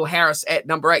 And Will Harris at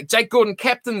number 8. Jake Gordon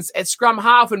captains at scrum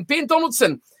half. And Ben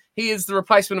Donaldson, he is the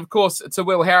replacement, of course, to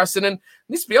Will Harrison. And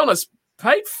let's be honest,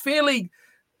 played fairly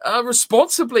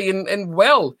responsibly and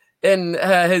well in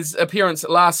his appearance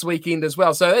last weekend as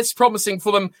well. So that's promising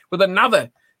for them with another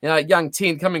young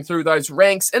 10 coming through those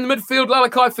ranks. In the midfield,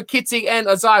 Lalakai Fekete and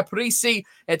Isaiah Parisi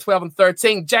at 12 and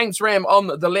 13. James Ram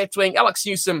on the left wing, Alex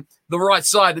Newsom the right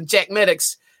side, and Jack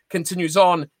Maddox continues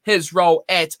on his role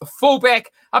at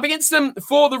fullback. Up against them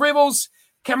for the Rebels,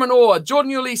 Cameron Orr,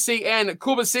 Jordan Ulisi and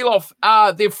Kuba Seeloff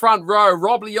are their front row.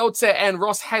 Rob Leota and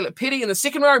Ross Haylett-Petty in the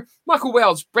second row. Michael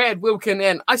Wells, Brad Wilkin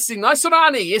and Isi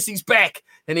Naisorani. Yes, he's back,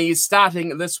 and he is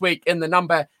starting this week in the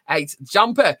number 8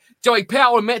 jumper. Joey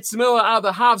Powell and Matt Samua are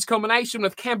the halves combination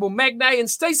with Campbell Magnay and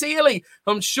Stacey Ely.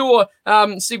 I'm sure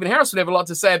Stephen Harris would have a lot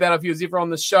to say about if he was ever on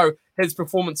the show, his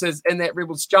performances in that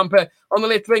Rebels jumper. On the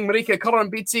left wing, Marika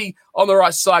Korambiti. On the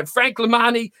right side, Frank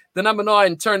Lamani, the number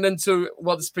 9, turned into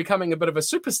what's becoming a bit of a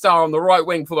superstar on the right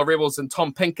wing for the Rebels, and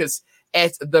Tom Pincus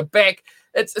at the back.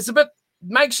 It's a bit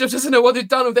makeshift, isn't it, what they've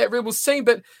done with that Rebels team?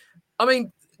 But, I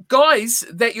mean, guys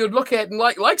that you'd look at, and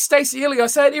like Stacey Ely, I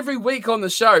say it every week on the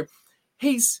show,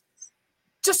 he's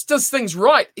just does things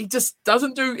right. He just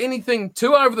doesn't do anything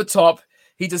too over the top.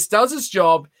 He just does his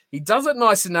job. He does it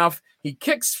nice enough. He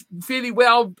kicks fairly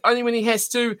well, only when he has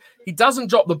to. He doesn't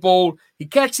drop the ball. He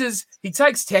catches. He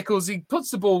takes tackles. He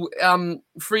puts the ball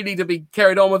freely to be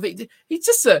carried on with. He's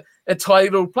just a tidy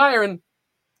little player. And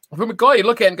from a guy you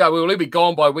look at and go, well, he'll be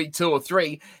gone by week 2 or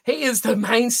 3. He is the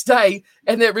mainstay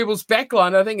in that Rebels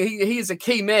backline. I think he is a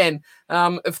key man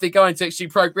if they're going to actually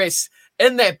progress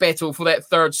in that battle for that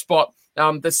 3rd spot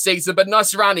this season. But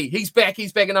Naisorani, he's back.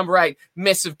 He's back at number 8.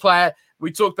 Massive player.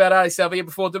 We talked about Ali Salvia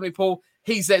before, didn't we, Paul?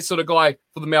 He's that sort of guy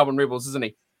for the Melbourne Rebels, isn't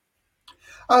he?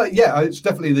 It's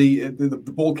definitely the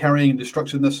ball carrying and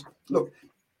destructiveness. Look,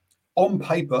 on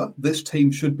paper, this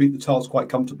team should beat the Tars quite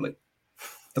comfortably.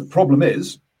 The problem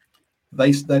is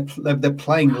they're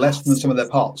playing less than some of their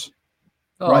parts.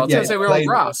 Oh, right? I was going to say we're on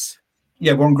grass.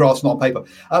 Yeah, we're on grass, not on paper.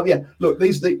 Look,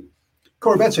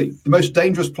 Koroibete, the most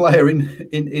dangerous player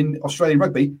in Australian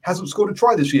rugby, hasn't scored a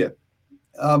try this year.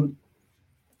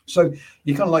 So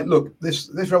you kind of like, look, this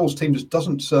Rebels team just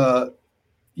doesn't,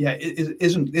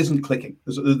 isn't clicking.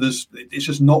 It's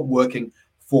just not working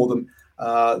for them.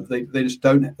 They just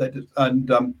don't.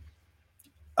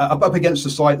 Up against the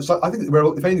side, I think if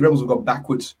anything, the Rebels have gone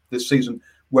backwards this season,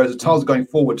 whereas the Tars are going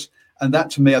forwards, and that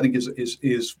to me, I think is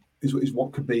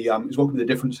what could be the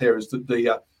difference here. Is that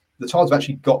the Tars have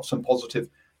actually got some positive.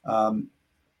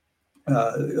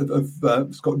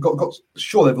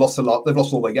 Sure, they've lost a lot. They've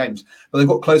lost all their games, but they've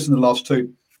got close in the last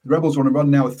 2. The Rebels are on a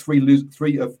run now with 3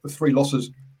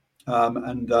 losses,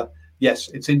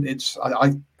 yes,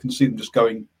 I can see them just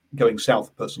going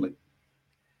south personally.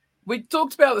 We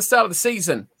talked about at the start of the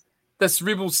season this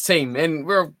Rebels team, and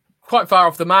we're quite far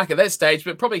off the mark at that stage,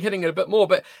 but probably hitting it a bit more.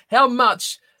 But how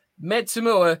much Matt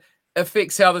Samua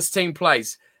affects how this team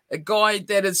plays? A guy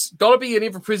that has got to be an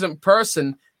ever-present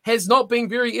person has not been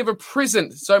very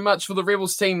ever-present so much for the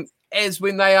Rebels team as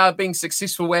when they are being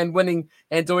successful and winning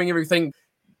and doing everything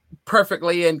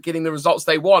perfectly and getting the results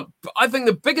they want. But I think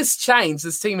the biggest change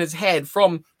this team has had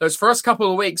from those first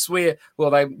couple of weeks where,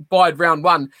 they bide round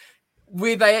 1,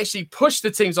 where they actually pushed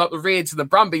the teams like the Reds and the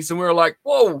Brumbies, and we were like,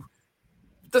 whoa,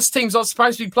 this team's not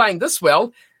supposed to be playing this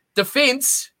well.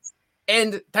 Defense,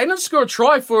 and they didn't score a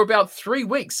try for about 3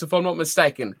 weeks, if I'm not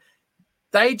mistaken.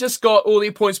 They just got all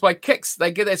their points by kicks.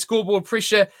 They get that scoreboard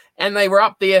pressure, and they were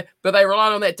up there, but they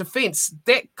relied on that defense.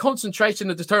 That concentration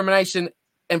and determination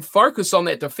and focus on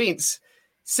that defense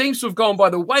seems to have gone by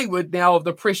the wayward now of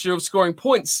the pressure of scoring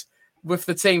points with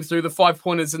the team through the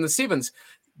 5-pointers and the 7s.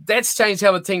 That's changed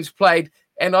how the team's played,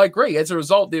 and I agree. As a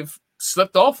result, they've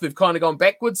slipped off. They've kind of gone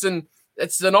backwards, and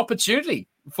it's an opportunity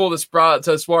for this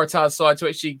Waratahs side to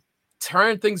actually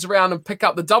turn things around and pick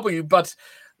up the W, but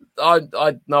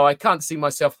I can't see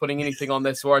myself putting anything on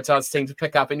this Waratahs team to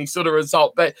pick up any sort of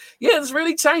result. But yeah, it's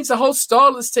really changed. The whole style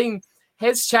of this team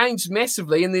has changed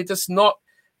massively, and they're just not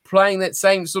playing that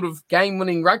same sort of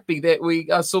game-winning rugby that we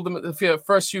saw them at the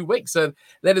first few weeks. So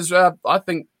that is, I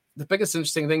think, the biggest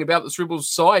interesting thing about this Rebels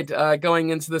side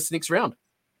going into this next round.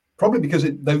 Probably because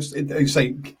they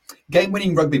say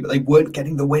game-winning rugby, but they weren't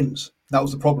getting the wins. That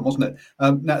was the problem, wasn't it?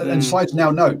 And sides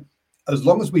now know, as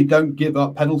long as we don't give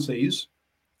up penalties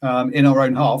in our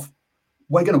own half,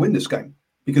 we're going to win this game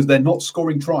because they're not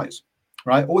scoring tries,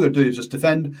 right? All they'll do is just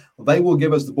defend. They will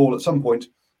give us the ball at some point.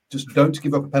 Just don't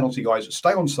give up a penalty, guys.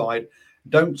 Stay on side.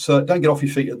 Don't get off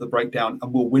your feet at the breakdown,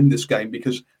 and we'll win this game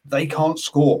because they can't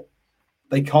score.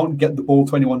 They can't get the ball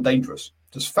to anyone dangerous.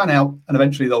 Just fan out, and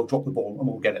eventually they'll drop the ball, and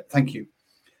we'll get it. Thank you.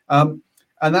 And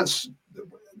that's the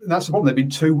problem.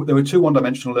 They were too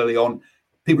one-dimensional early on.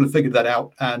 People have figured that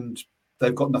out, and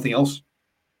they've got nothing else.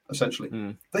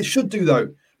 Essentially, they should do though.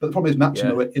 But the problem is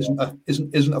Matsuno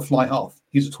isn't a fly half.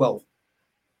 He's a 12.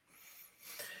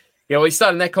 Yeah, we're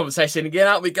starting that conversation again,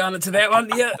 aren't we? Going into that one.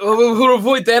 Yeah, we'll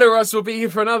avoid that, or else we'll be here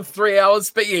for another 3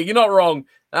 hours. But yeah, you're not wrong.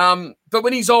 But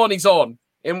when he's on, he's on,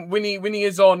 and when he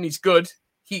is on, he's good.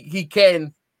 He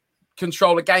can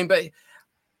control a game, but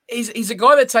he's a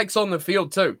guy that takes on the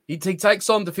field too. He takes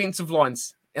on defensive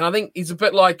lines. And I think he's a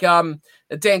bit like Dan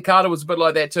Carter was a bit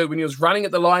like that too. When he was running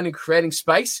at the line and creating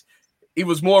space, he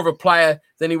was more of a player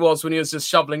than he was when he was just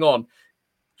shoveling on.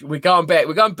 We're going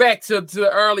back to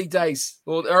the early days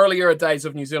or the earlier days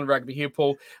of New Zealand rugby here,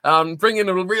 Paul. Bringing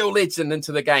a real legend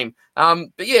into the game.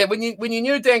 But yeah, when you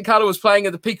knew Dan Carter was playing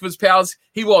at the peak of his powers,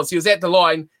 he was at the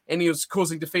line and he was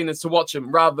causing defenders to watch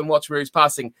him rather than watch where he was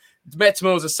passing.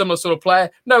 Matsumo was a similar sort of player,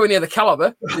 nowhere near the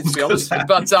caliber, let's be honest,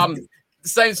 but the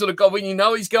same sort of guy. When you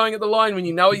know he's going at the line, when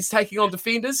you know he's taking on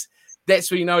defenders, that's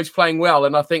when you know he's playing well.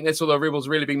 And I think that's what the Rebels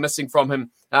really been missing from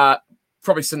him,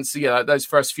 probably since those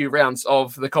first few rounds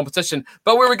of the competition.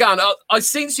 But where we're going, I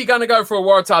sense you're going to go for a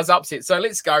Waratahs upset. So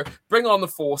let's go. Bring on the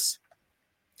force.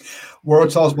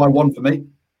 Waratahs by 1 for me.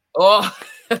 Oh,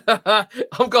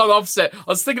 I'm going offset. I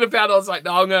was thinking about it. I was like,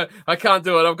 no, I can't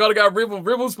do it. I've got to go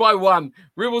Rebels by 1.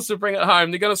 Rebels to bring it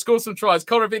home. They're going to score some tries.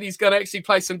 Coravitti's going to actually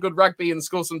play some good rugby and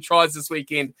score some tries this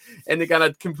weekend. And they're going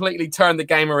to completely turn the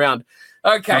game around.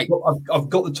 Okay. I've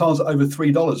got the Tars at over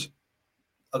 $3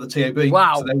 at the TAB.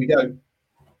 Wow. So there we go.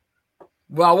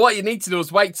 Well, what you need to do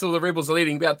is wait till the Rebels are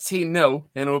leading about 10-0,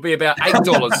 and it'll be about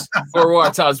 $8 for a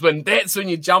Waratahs win. That's when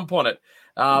you jump on it.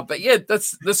 But yeah,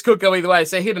 this could go either way.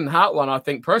 It's a head and heart one, I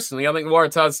think, personally. I think the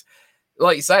Waratahs,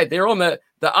 like you say, they're on the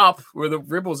up where the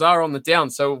Rebels are on the down.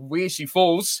 So where she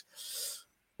falls,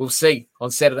 we'll see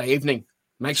on Saturday evening.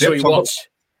 Make sure you watch.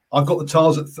 I've got the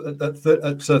Tars at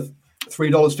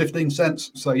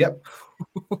 $3.15. So, yep.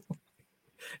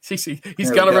 He's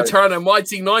going to return a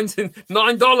mighty $9.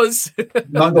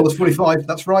 $9.45.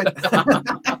 That's right.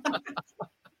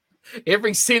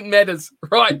 Every cent matters.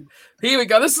 Right. Here we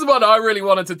go. This is what I really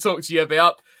wanted to talk to you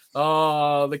about.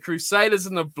 Oh, the Crusaders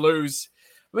and the Blues.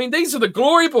 I mean, these are the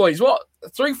glory boys. What,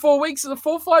 4 or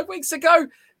 5 weeks ago?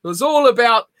 It was all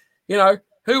about,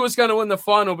 who was going to win the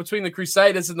final between the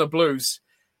Crusaders and the Blues.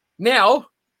 Now,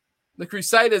 the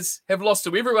Crusaders have lost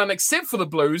to everyone except for the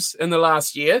Blues in the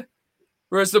last year,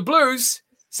 whereas the Blues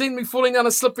seem to be falling down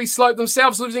a slippery slope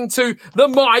themselves, losing to the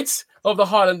might of the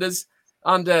Highlanders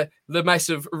under the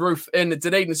massive roof in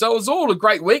Dunedin. So it was all a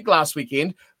great week last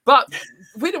weekend. But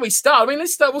where do we start? I mean,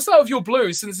 we'll start with your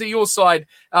Blues, since they're your side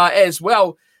as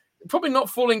well. Probably not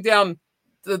falling down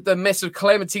the massive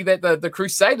calamity that the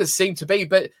Crusaders seem to be,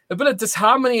 but a bit of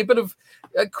disharmony, a bit of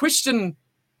a question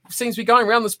seems to be going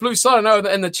around this Blue side. I know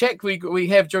in the chat we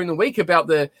have during the week about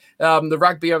the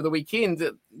rugby over the weekend,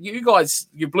 you guys,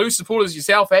 your Blue supporters,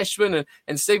 yourself, Ashwin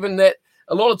and Stephen, that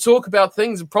a lot of talk about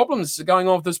things and problems going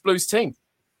on with this Blues team.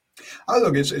 I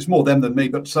look, it's more them than me,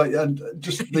 but just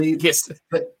the yes.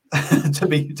 To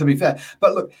be fair,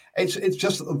 but look, it's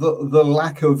just the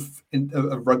lack of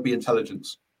rugby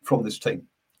intelligence from this team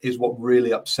is what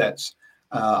really upsets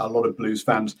a lot of Blues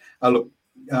fans. And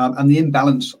the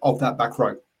imbalance of that back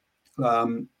row.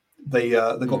 They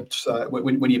got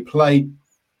when you play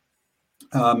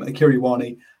Akira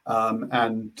Iwani,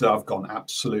 and I've gone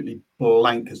absolutely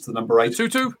blank as the number 8.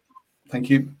 Tutu. Thank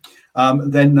you.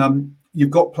 Then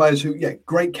you've got players who,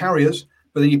 great carriers,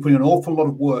 but then you're putting an awful lot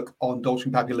of work on Dolce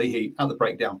and Papulehi at the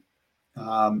breakdown,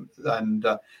 and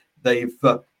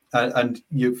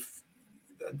you've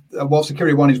whilst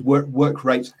Akira Iwani's work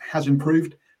rate has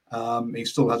improved, he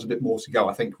still has a bit more to go.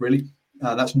 I think really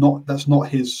that's not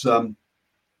his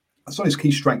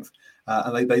key strength,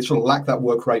 and they sort of lack that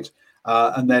work rate,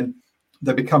 and then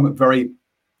they become very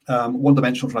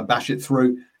one-dimensional, trying to bash it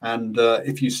through. And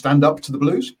if you stand up to the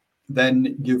Blues,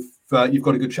 then you've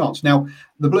got a good chance. Now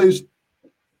the Blues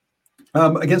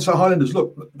against the Highlanders,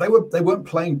 look, they weren't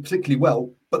playing particularly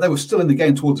well, but they were still in the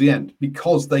game towards the end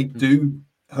because they do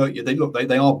hurt you.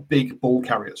 They are big ball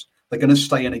carriers. They're going to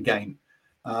stay in a game.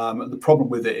 The problem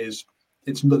with it is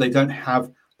it's that they don't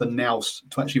have the nous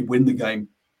to actually win the game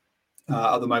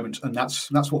at the moment, and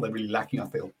that's what they're really lacking, I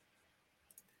feel.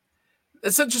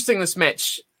 It's interesting, this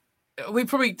match. We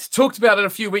probably talked about it a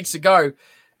few weeks ago.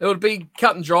 It would be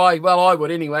cut and dry. Well, I would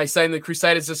anyway, saying the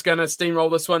Crusaders just going to steamroll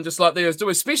this one just like they always do,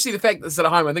 especially the fact that it's at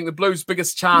home. I think the Blues'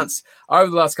 biggest chance over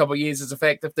the last couple of years is the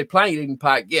fact if they play at Eden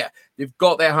Park, they've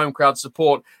got their home crowd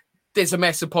support. There's a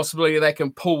massive possibility they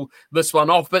can pull this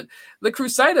one off. But the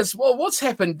Crusaders, well, what's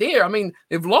happened there? I mean,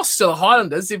 they've lost to the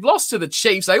Highlanders. They've lost to the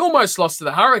Chiefs. They almost lost to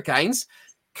the Hurricanes.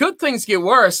 Could things get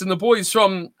worse and the boys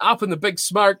from up in the big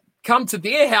smoke come to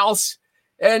their house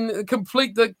and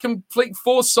complete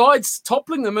 4 sides,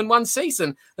 toppling them in one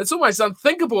season? It's almost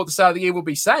unthinkable at the start of the year we'll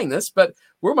be saying this, but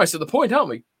we're almost at the point, aren't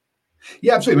we?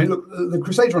 Yeah, absolutely. I mean, look, the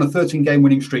Crusaders are on a 13-game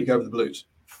winning streak over the Blues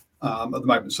at the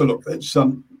moment. So, look, it's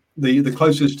the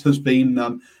closest has been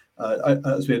a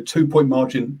 2-point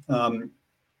margin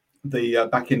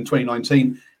back in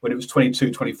 2019 when it was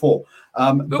 22-24.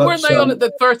 But weren't they on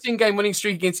the 13-game winning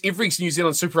streak against every New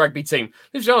Zealand Super Rugby team?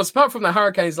 Let's be honest, apart from the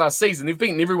Hurricanes last season, they've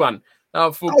beaten everyone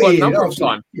for quite a number of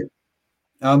time. Yeah.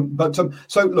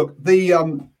 So look, the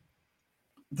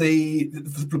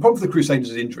problem for the Crusaders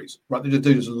is injuries, right? They've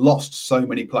just lost so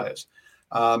many players.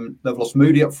 They've lost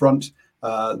Moody up front.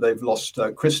 They've lost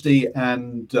Christie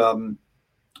and who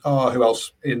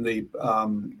else in the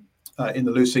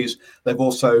Lucies? They've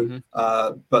also,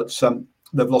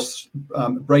 they've lost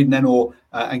Braden Ennor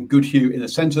and Goodhue in the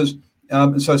centres.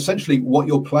 And so essentially, what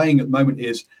you're playing at the moment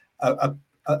is a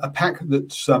pack that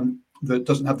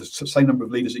doesn't have the same number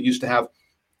of leaders it used to have.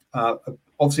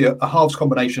 Obviously, a halves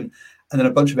combination, and then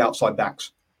a bunch of outside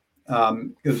backs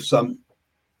because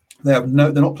they're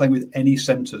not playing with any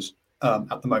centres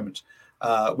at the moment.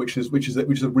 Which is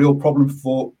a real problem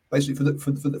for basically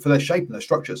for their shape and their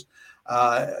structures.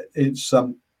 It's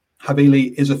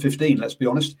Havili is a 15. Let's be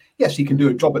honest. Yes, he can do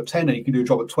a job at 10 and he can do a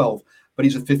job at 12, but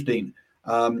he's a 15.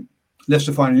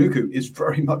 Lester Fainga'anuku is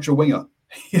very much a winger.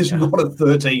 He is not a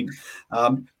 13.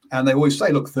 And they always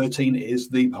say, look, 13 is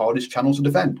the hardest channel to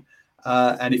defend.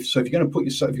 And if you're going to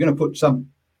put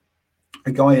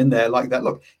a guy in there like that,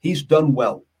 look, he's done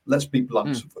well. Let's be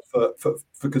blunt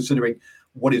for considering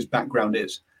what his background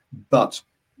is, but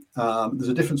there's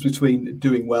a difference between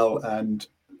doing well and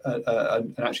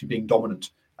actually being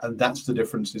dominant, and that's the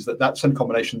difference. Is that centre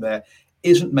combination there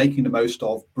isn't making the most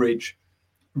of Bridge,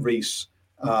 Reese,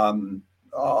 gone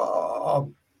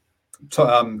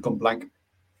blank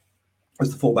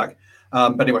as the fullback.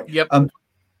 But anyway,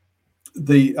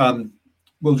 the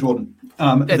Will Jordan.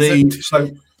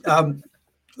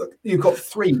 Look, you've got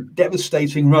 3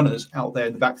 devastating runners out there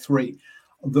in the back 3.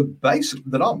 That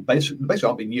basically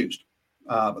aren't being used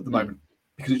at the moment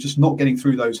because it's just not getting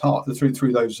through those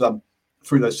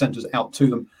through those centres out to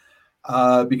them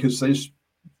because they're just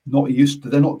not used to.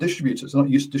 They're not distributors. They're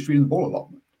not used to distributing the ball a lot.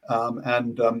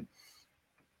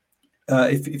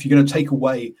 If you're going to take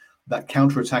away that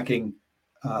counter-attacking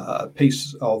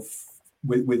piece of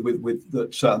with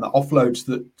that the offloads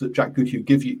that Jack Goodhue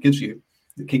gives you,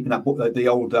 keeping that the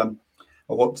old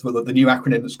the new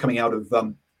acronym that's coming out of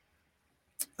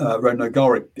Ronan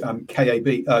O'Gara,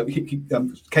 KBA,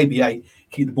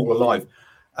 keep the ball alive.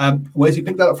 Where's he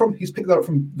picked that up from? He's picked that up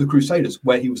from the Crusaders,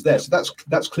 where he was there. So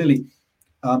that's clearly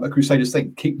a Crusaders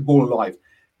thing. Keep the ball alive.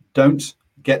 Don't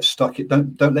get stuck.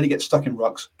 Don't let it get stuck in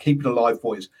rucks. Keep it alive,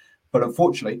 boys. But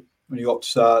unfortunately, when you got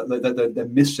they're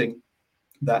missing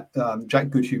that Jack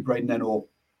Goodhue, Braden Ennor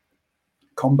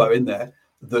combo in there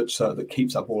that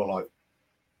keeps that ball alive.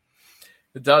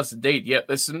 It does indeed. Yep,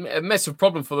 it's a massive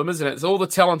problem for them, isn't it? It's all the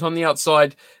talent on the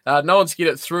outside. No one's get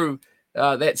it through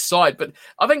that side. But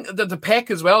I think that the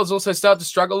pack as well has also started to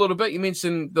struggle a little bit. You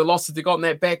mentioned the losses they got in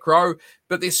that back row,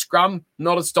 but their scrum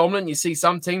not as dominant. You see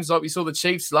some teams, like we saw the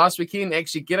Chiefs last weekend,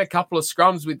 actually get a couple of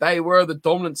scrums where they were the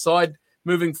dominant side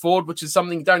moving forward, which is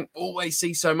something you don't always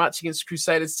see so much against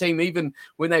Crusaders team. Even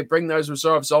when they bring those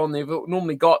reserves on, they've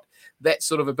normally got that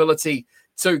sort of ability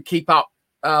to keep up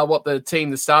what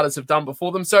the starters have done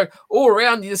before them. So all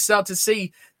around, you just start to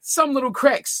see some little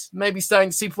cracks, maybe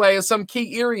starting to see play or some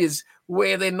key areas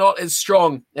where they're not as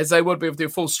strong as they would be with their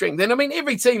full strength. And I mean,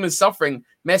 every team is suffering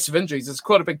massive injuries. It's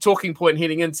quite a big talking point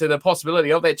heading into the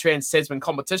possibility of that Trans-Tasman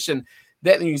competition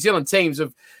that the New Zealand teams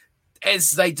have,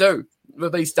 as they do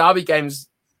with these derby games,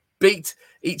 beat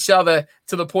each other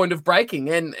to the point of breaking.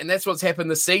 And that's what's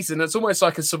happened this season. It's almost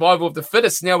like a survival of the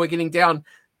fittest. Now we're getting down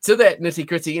to that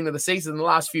nitty-gritty end of the season, the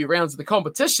last few rounds of the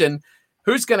competition.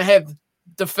 Who's going to have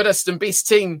the fittest and best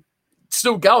team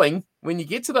still going when you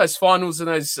get to those finals and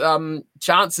those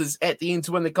chances at the end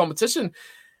to win the competition?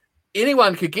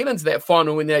 Anyone could get into that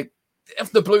final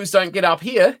if the Blues don't get up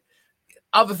here,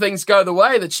 other things go the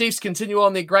way, the Chiefs continue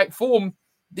on their great form,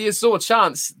 there's still a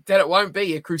chance that it won't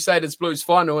be a Crusaders Blues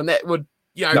final. And that would,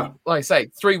 like I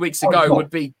say, 3 weeks ago would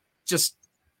be just,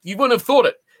 you wouldn't have thought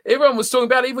it. Everyone was talking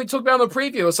about it. Even we talked about it on the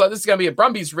preview. It's like, this is going to be a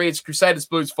Brumbies Reds Crusaders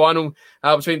Blues final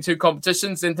between two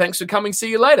competitions. And thanks for coming.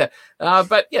 See you later.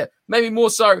 But yeah, maybe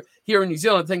more so here in New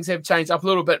Zealand, things have changed up a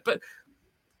little bit. But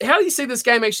how do you see this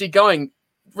game actually going?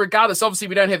 Regardless, obviously,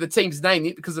 we don't have the team's name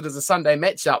yet because it is a Sunday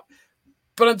matchup.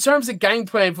 But in terms of game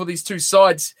plan for these two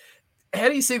sides, how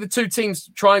do you see the two teams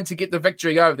trying to get the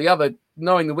victory over the other,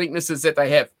 knowing the weaknesses that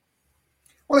they have?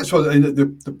 Well, that's why the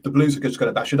Blues are just going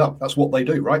to bash it up. That's what they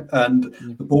do, right? And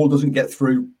the ball doesn't get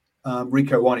through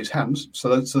Rieko Ioane's hands,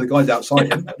 so the guys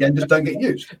outside him again just don't get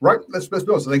used, right? Let's be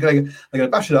honest. So they're going to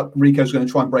bash it up, and Rico's going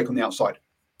to try and break on the outside.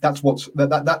 That's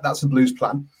that's the Blues'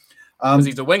 plan. Because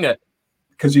he's a winger.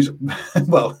 Because he's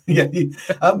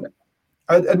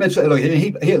I mentioned, look,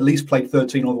 he at least played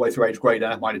 13 all the way through age grade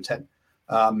and minor 10.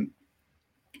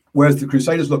 Whereas the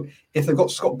Crusaders, look, if they've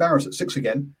got Scott Barrett at 6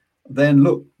 again, then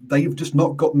look, they've just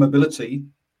not got the mobility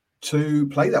to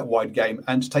play that wide game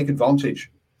and to take advantage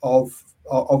of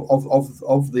that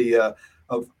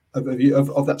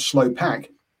slow pack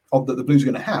that the Blues are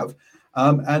going to have,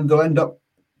 and they'll end up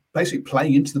basically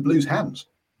playing into the Blues' hands,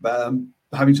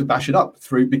 having to bash it up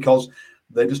through because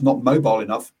they're just not mobile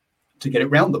enough to get it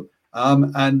round them.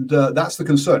 And that's the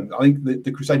concern. I think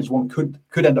the Crusaders one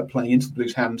could end up playing into the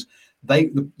Blues' hands.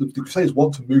 The Crusaders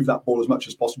want to move that ball as much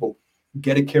as possible,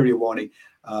 get a Kiri Ioane,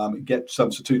 get some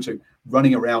Sotutu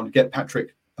running around, get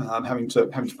Patrick having to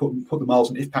put the miles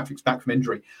in if Patrick's back from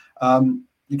injury.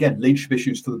 Again, leadership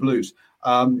issues for the Blues.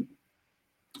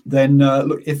 Then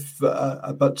look,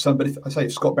 but if I say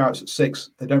if Scott Barrett's at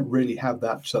 6, they don't really have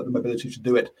that the mobility to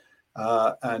do it.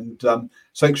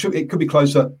 So it could be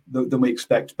closer than we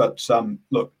expect. But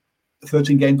look,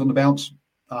 13 games on the bounce,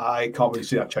 I can't really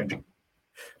see that changing.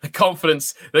 The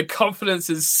confidence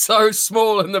is so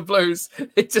small in the Blues.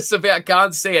 It just about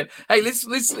can't see it. Hey, let's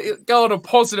go on a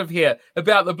positive here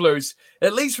about the Blues.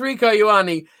 At least Rieko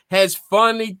Ioane has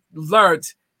finally learned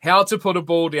how to put a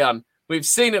ball down. We've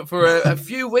seen it for a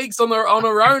few weeks on her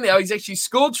own now. He's actually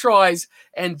scored tries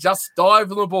and just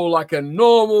dived on the ball like a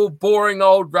normal, boring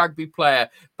old rugby player.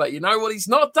 But you know what he's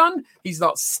not done? He's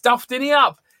not stuffed any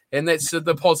up. And that's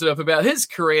the positive about his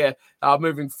career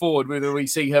moving forward, whether we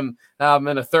see him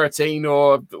in a 13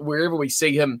 or wherever we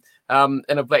see him in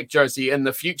a black jersey in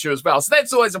the future as well. So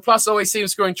that's always a plus. I always see him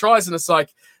scoring tries, and it's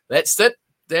like, that's it,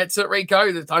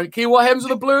 Rieko. Don't care what happens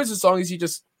with the Blues as long as you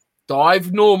just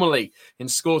dive normally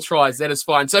and score tries. That is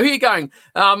fine. So who are you going?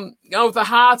 With the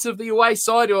heart of the away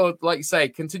side, or like you say,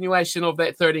 continuation of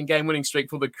that 13-game winning streak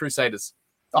for the Crusaders?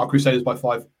 Crusaders by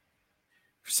 5.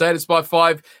 Crusaders by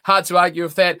 5. Hard to argue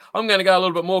with that. I'm going to go a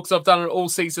little bit more because I've done it all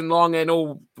season long and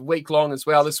all week long as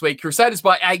well this week. Crusaders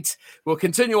by 8. We'll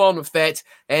continue on with that.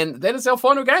 And that is our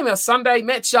final game, our Sunday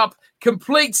matchup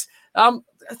complete.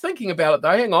 Thinking about it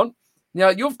though, hang on. Now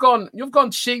you've gone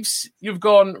Chiefs, you've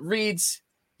gone Reds,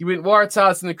 you went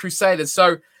Waratahs and the Crusaders.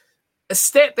 So a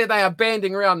stat that they are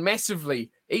banding around massively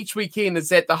each weekend is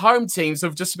that the home teams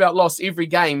have just about lost every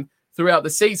game throughout the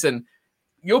season.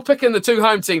 You're picking the two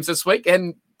home teams this week,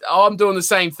 and I'm doing the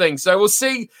same thing. So we'll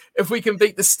see if we can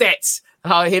beat the stats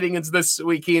heading into this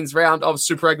weekend's round of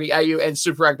Super Rugby AU and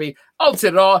Super Rugby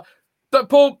Aotearoa. But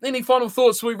Paul, any final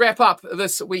thoughts as we wrap up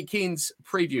this weekend's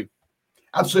preview?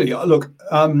 Absolutely. Look,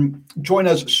 join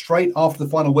us straight after the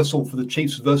final whistle for the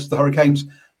Chiefs versus the Hurricanes.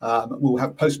 We'll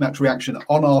have post-match reaction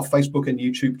on our Facebook and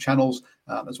YouTube channels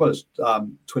as well as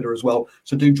Twitter as well.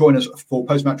 So do join us for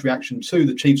post-match reaction to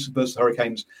the Chiefs versus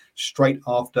Hurricanes straight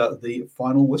after the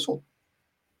final whistle.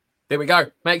 There we go.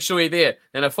 Make sure you're there.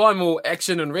 And if I'm more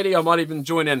action and ready, I might even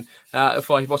join in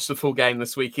if I watch the full game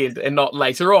this weekend and not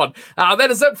later on. That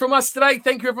is it from us today.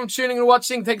 Thank you everyone for tuning and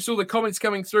watching. Thanks for all the comments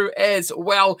coming through as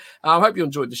well. I hope you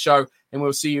enjoyed the show, and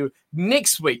we'll see you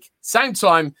next week. Same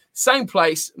time, same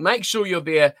place. Make sure you're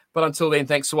there. But until then,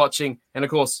 thanks for watching. And of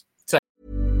course,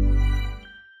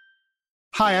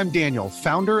 Hi, I'm Daniel,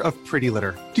 founder of Pretty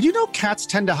Litter. Did you know cats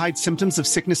tend to hide symptoms of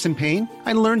sickness and pain?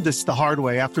 I learned this the hard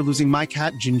way after losing my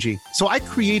cat, Gingy. So I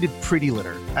created Pretty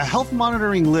Litter, a health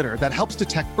monitoring litter that helps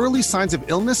detect early signs of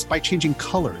illness by changing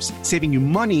colors, saving you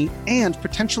money and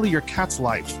potentially your cat's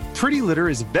life. Pretty Litter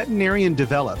is veterinarian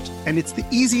developed, and it's the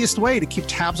easiest way to keep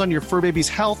tabs on your fur baby's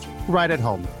health right at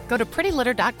home. Go to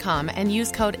prettylitter.com and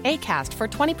use code ACAST for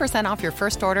 20% off your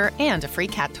first order and a free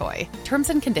cat toy. Terms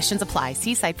and conditions apply.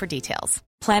 See site for details.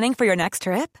 Planning for your next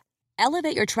trip?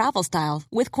 Elevate your travel style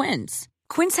with Quince.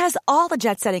 Quince has all the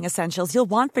jet-setting essentials you'll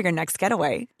want for your next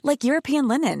getaway, like European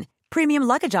linen, premium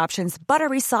luggage options,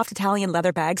 buttery soft Italian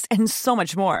leather bags, and so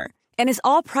much more. And is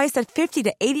all priced at 50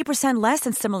 to 80% less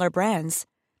than similar brands.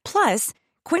 Plus,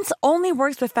 Quince only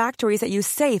works with factories that use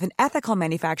safe and ethical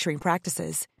manufacturing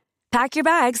practices. Pack your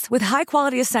bags with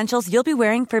high-quality essentials you'll be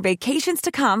wearing for vacations to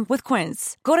come with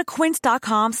Quince. Go to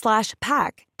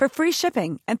quince.com/pack for free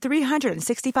shipping and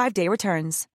 365-day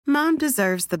returns. Mom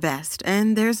deserves the best,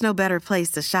 and there's no better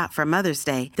place to shop for Mother's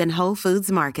Day than Whole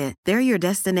Foods Market. They're your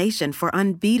destination for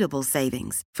unbeatable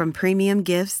savings, from premium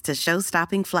gifts to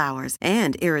show-stopping flowers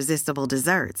and irresistible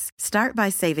desserts. Start by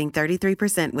saving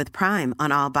 33% with Prime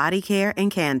on all body care and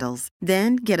candles.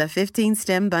 Then get a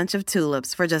 15-stem bunch of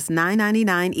tulips for just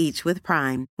 $9.99 each with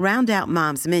Prime. Round out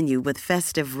Mom's menu with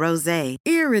festive rosé,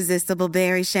 irresistible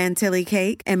berry chantilly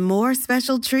cake, and more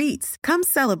special treats. Come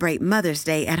celebrate Mother's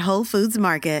Day at Whole Foods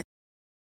Market.